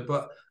way either.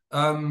 But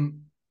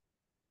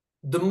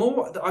the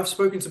more that I've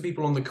spoken to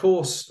people on the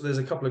course, there's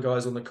a couple of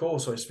guys on the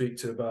course I speak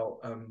to about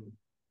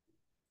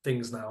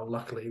things now.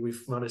 Luckily,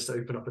 we've managed to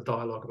open up a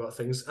dialogue about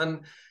things,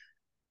 and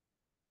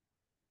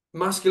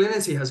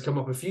masculinity has come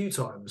up a few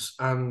times.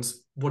 And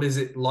what is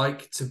it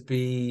like to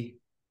be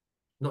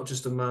not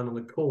just a man on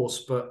the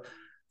course, but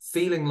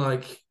feeling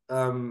like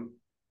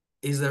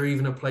is there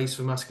even a place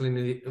for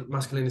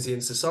masculinity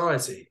in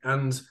society?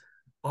 And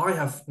I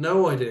have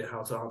no idea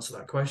how to answer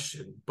that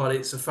question, but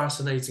it's a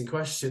fascinating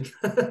question.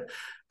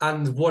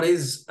 And what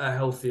is a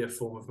healthier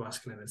form of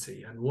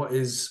masculinity, and what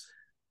is,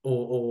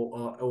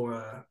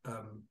 or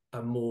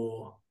a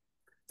more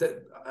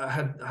that I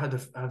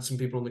had some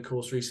people on the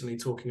course recently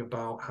talking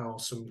about how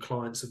some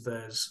clients of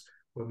theirs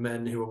were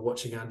men who were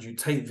watching Andrew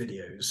Tate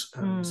videos,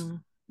 and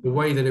the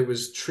way that it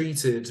was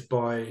treated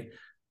by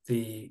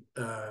the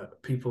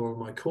people on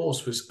my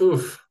course was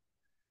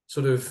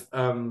sort of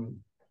oh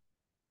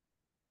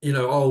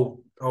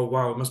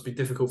wow, it must be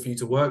difficult for you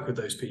to work with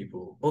those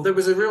people. Or there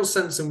was a real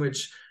sense in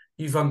which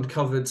you've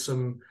uncovered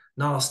some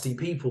nasty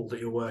people that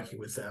you're working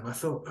with there. And I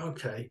thought,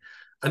 okay,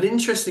 an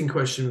interesting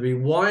question would be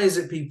why is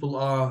it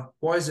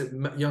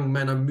young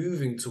men are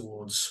moving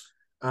towards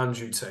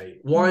Andrew Tate?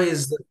 Why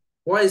is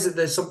it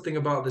there's something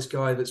about this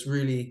guy that's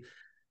really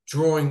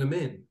drawing them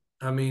in?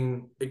 I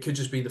mean, it could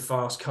just be the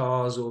fast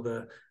cars or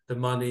the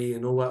money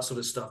and all that sort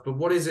of stuff. But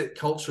what is it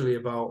culturally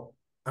about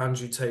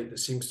Andrew Tate that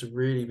seems to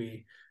really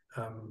be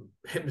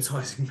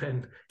hypnotizing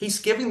men? He's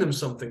giving them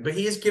something, but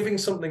he is giving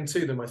something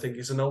to them. I think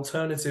it's an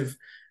alternative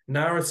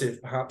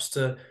narrative, perhaps,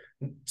 to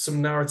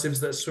some narratives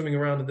that are swimming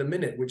around at the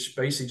minute, which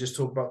basically just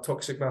talk about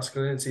toxic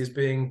masculinity as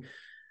being,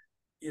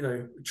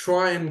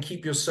 try and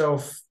keep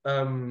yourself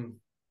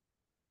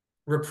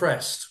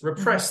repress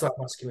that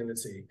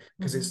masculinity,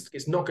 because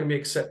it's not going to be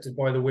accepted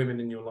by the women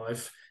in your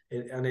life,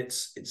 and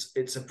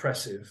it's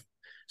oppressive.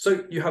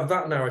 So you have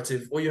that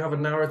narrative, or you have a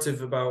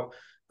narrative about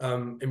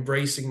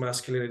embracing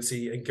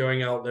masculinity and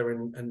going out there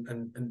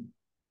and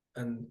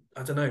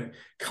I don't know,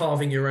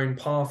 carving your own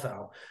path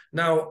out.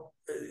 Now,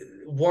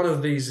 one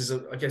of these is,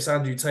 I guess,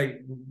 Andrew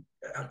Tate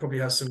probably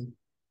has some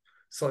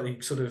slightly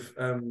sort of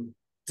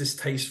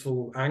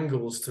distasteful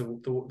angles to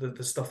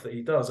the stuff that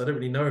he does. I don't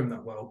really know him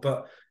that well,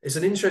 but it's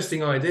an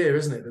interesting idea,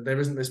 isn't it? That there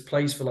isn't this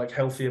place for like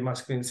healthier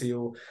masculinity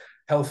or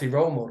healthy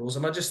role models.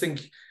 And I just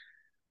think,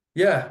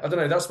 yeah, I don't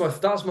know. That's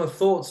my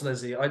thoughts,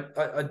 Leslie. I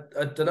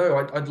don't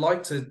know. I'd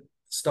like to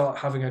start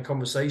having a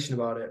conversation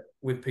about it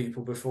with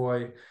people before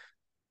I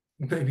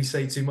maybe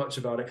say too much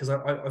about it, because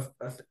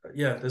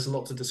yeah, there's a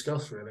lot to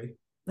discuss, really.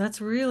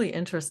 That's really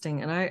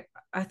interesting, and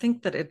I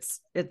think that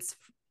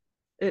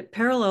it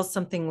parallels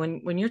something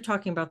when you're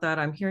talking about that.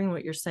 I'm hearing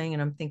what you're saying,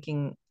 and I'm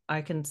thinking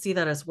I can see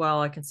that as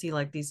well. I can see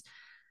like these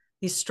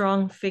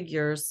strong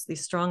figures,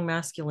 these strong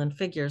masculine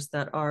figures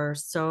that are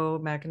so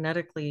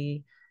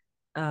magnetically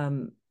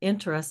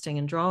interesting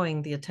and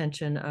drawing the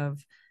attention of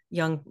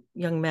young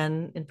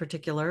men in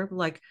particular.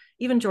 Like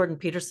even Jordan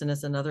Peterson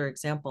is another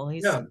example.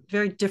 He's Yeah, a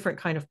very different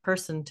kind of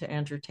person to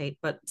Andrew Tate,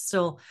 but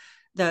still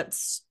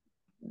that's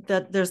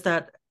that there's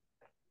that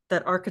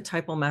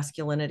archetypal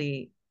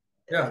masculinity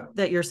yeah,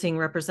 that you're seeing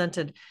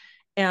represented,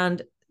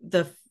 and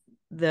the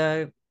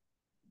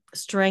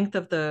strength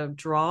of the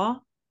draw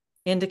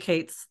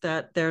indicates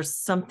that there's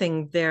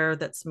something there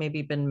that's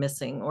maybe been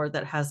missing or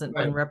that hasn't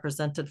been right,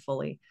 represented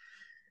fully.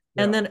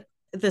 And yeah, then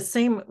the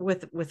same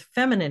with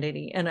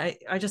femininity, and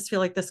I just feel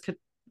like this could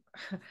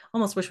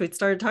almost wish we'd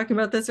started talking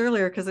about this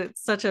earlier because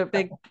it's such a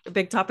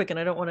big topic, and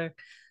I don't want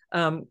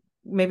to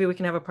maybe we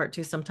can have a part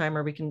two sometime,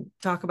 or we can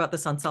talk about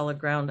this on solid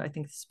ground. I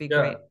think this would be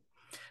yeah, great.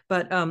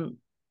 But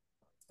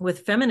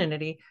with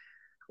femininity,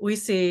 we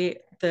see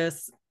the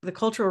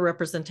cultural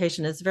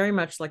representation is very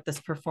much like this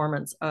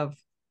performance of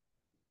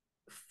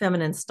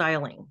feminine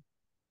styling.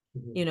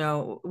 mhm, You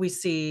know, we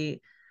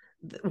see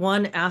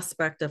one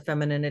aspect of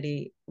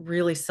femininity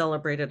really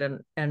celebrated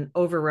and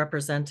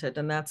overrepresented,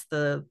 and that's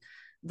the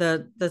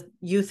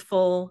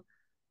youthful,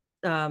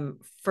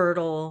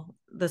 fertile,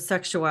 the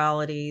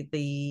sexuality,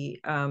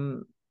 the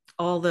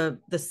all the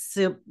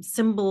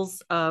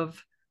symbols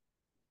of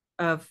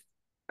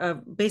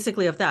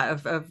basically of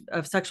that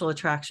of sexual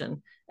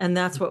attraction, and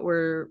that's what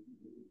we're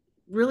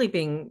really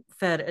being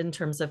fed in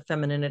terms of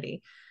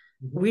femininity.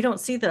 We mhm, don't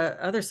see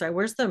the other side.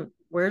 Where's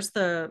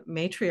the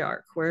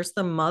matriarch? Where's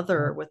the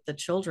mother with the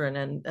children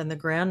and the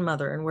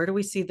grandmother? And where do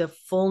we see the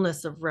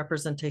fullness of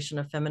representation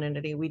of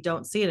femininity? We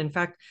don't see it. In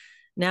fact,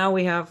 now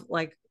we have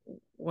like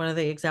one of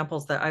the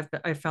examples that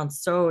I've found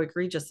so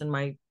egregious in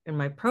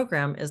my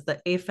program is the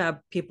AFAB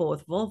people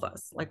with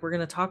vulvas. Like we're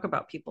going to talk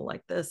about people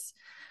like this,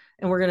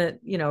 and we're going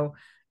to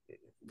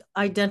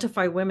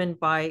identify women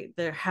by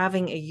their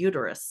having a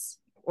uterus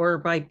or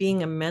by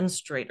being a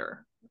menstruator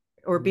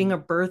or being mhm. a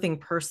birthing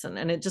person.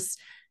 And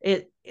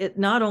it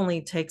not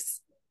only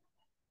takes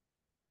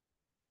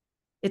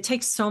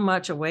so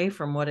much away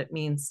from what it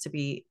means to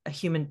be a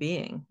human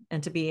being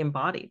and to be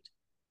embodied.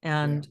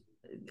 Yeah, And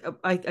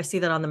I see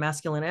that on the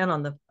masculine and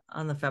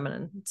on the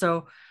feminine.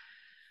 So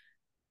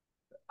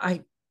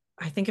I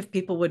I think if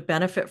people would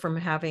benefit from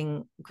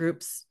having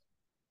groups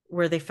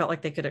where they felt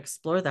like they could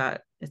explore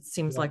that, it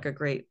seems yeah, like a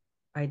great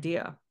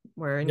idea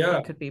where anything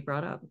yeah, could be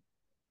brought up.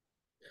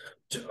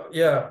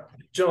 yeah.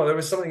 John, there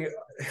was something.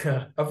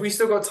 Have we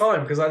still got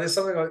time? Because there's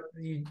something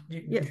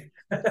Yeah.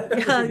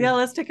 Yeah, yeah,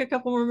 let's take a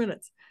couple more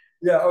minutes.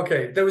 Yeah,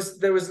 okay. There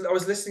was. I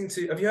was listening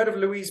to. Have you heard of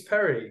Louise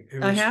Perry?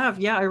 Who I was? have.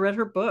 Yeah, I read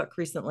her book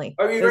recently.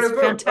 Oh, you It read was a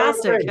book? Oh,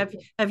 fantastic. okay.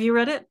 Have you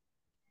read it?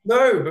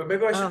 No, but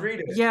maybe I should Oh, read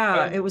it.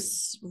 yeah, it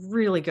was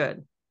really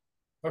good.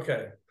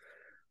 Okay.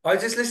 I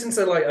just listened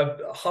to like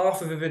a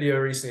half of a video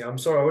recently. I'm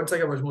sorry, I won't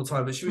take up much more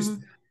time, but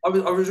Mhm.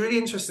 I was really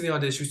interested in the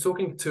idea. She was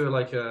talking to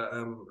like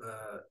a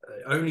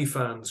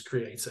OnlyFans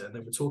creator, and they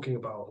were talking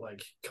about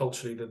like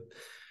culturally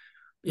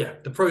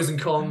the pros and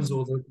cons,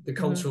 or the Mhm.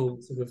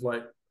 cultural sort of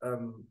like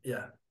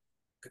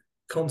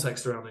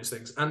context around those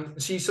things.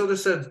 And she sort of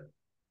said,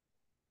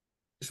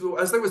 so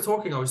as they were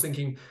talking, I was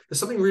thinking there's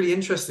something really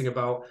interesting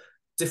about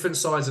different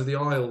sides of the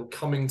aisle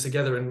coming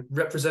together and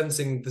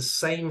representing the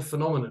same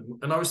phenomenon.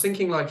 And I was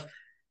thinking like,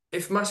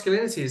 if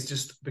masculinity is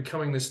just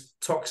becoming this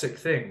toxic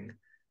thing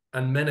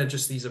and men are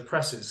just these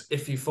oppressors,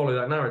 if you follow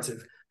that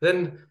narrative,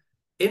 then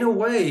in a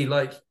way,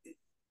 like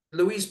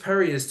Louise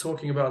Perry is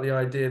talking about the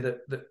idea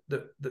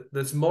that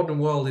this modern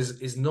world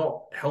is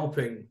not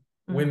helping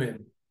Mhm.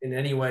 women in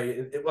any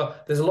way. Well,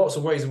 there's lots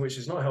of ways in which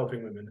it's not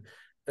helping women,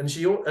 and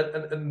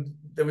and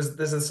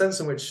there's a sense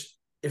in which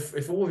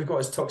if all we've got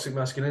is toxic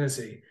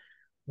masculinity,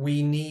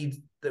 we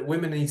need that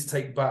women need to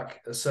take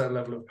back a certain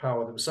level of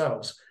power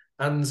themselves.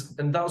 And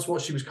that was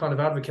what she was kind of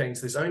advocating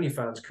to this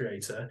OnlyFans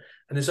creator.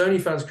 And this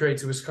OnlyFans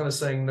creator was kind of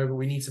saying, no, but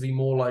we need to be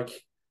more like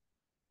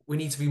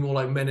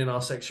men in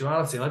our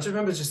sexuality. And I just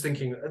remember just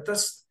thinking,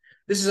 this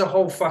is a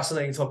whole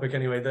fascinating topic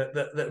anyway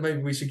that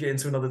maybe we should get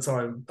into another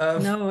time.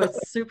 No,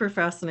 it's super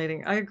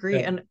fascinating. I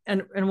agree. Yeah.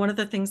 And one of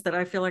the things that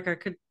I feel like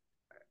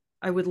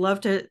I would love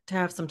to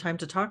have some time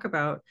to talk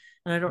about,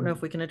 and I don't know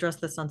if we can address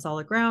this on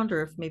solid ground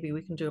or if maybe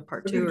we can do a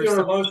part Maybe we two can or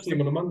do it on a some. live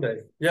stream on a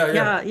Monday. Yeah, yeah.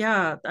 Yeah,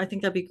 yeah, I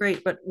think that'd be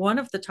great. But one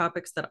of the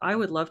topics that I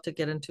would love to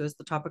get into is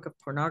the topic of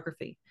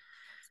pornography,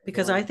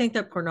 because I Wow. think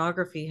that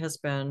pornography has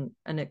been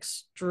an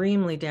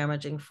extremely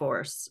damaging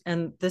force.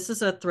 And this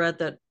is a thread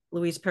that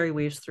Louise Perry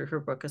Weaves through her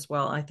book as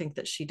well. I think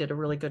that she did a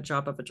really good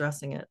job of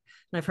addressing it.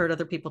 And I've heard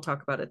other people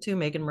talk about it too.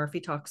 Megan Murphy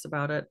talks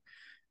about it.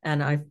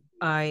 And I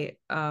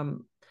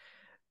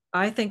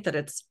think that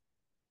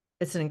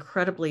it's an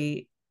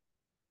incredibly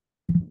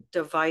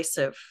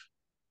divisive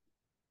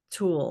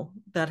tool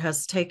that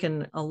has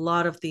taken a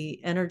lot of the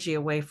energy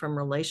away from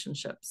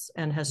relationships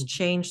and has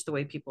changed the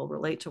way people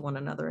relate to one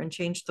another and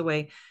changed the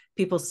way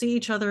people see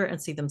each other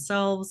and see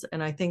themselves.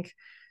 And I think,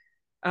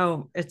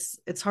 oh,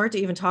 it's hard to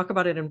even talk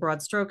about it in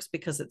broad strokes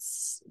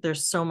because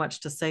there's so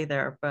much to say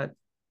there. But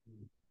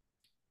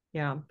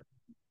yeah.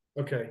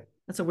 Okay.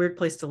 That's a weird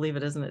place to leave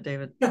it, isn't it,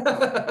 David?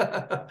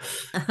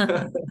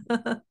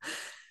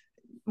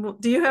 Well,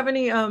 do you have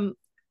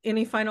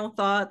any final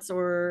thoughts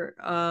or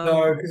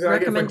No, because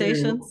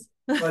recommendations?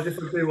 if I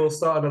do, we'll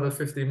start another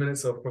 15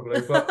 minutes off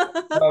probably. But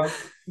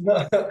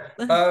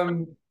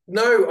um,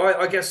 no, no,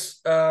 I guess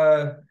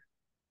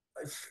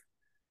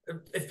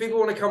if people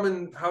want to come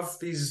and have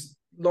these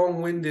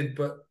long-winded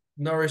but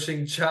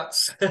nourishing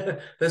chats,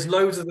 there's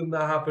loads of them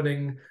that are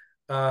happening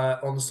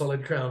on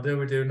Solid Ground.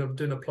 I'm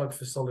doing a plug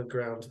for Solid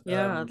Ground.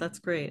 Yeah, that's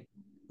great.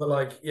 But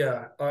like,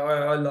 yeah,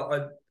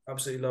 I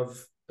absolutely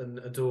love and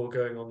adore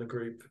going on the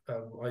group.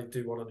 I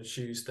do one on a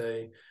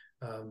Tuesday,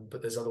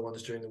 but there's other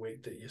ones during the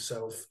week that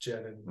yourself,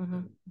 Jen,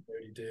 and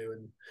really do.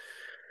 And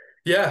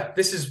yeah,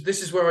 this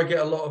is where I get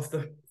a lot of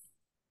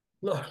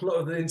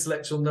the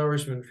intellectual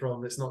nourishment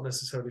from. It's not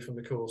necessarily from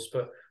the course,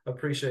 but I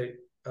appreciate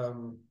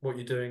what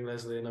you're doing,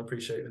 Leslie, and I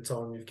appreciate the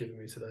time you've given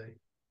me today.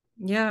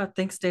 Yeah,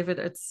 thanks, David.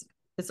 It's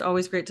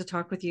always great to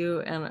talk with you,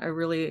 and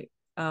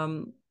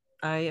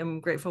I am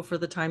grateful for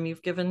the time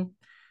you've given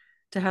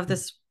to have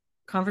this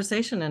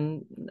conversation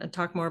and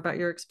talk more about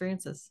your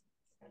experiences.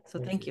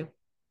 So thank you.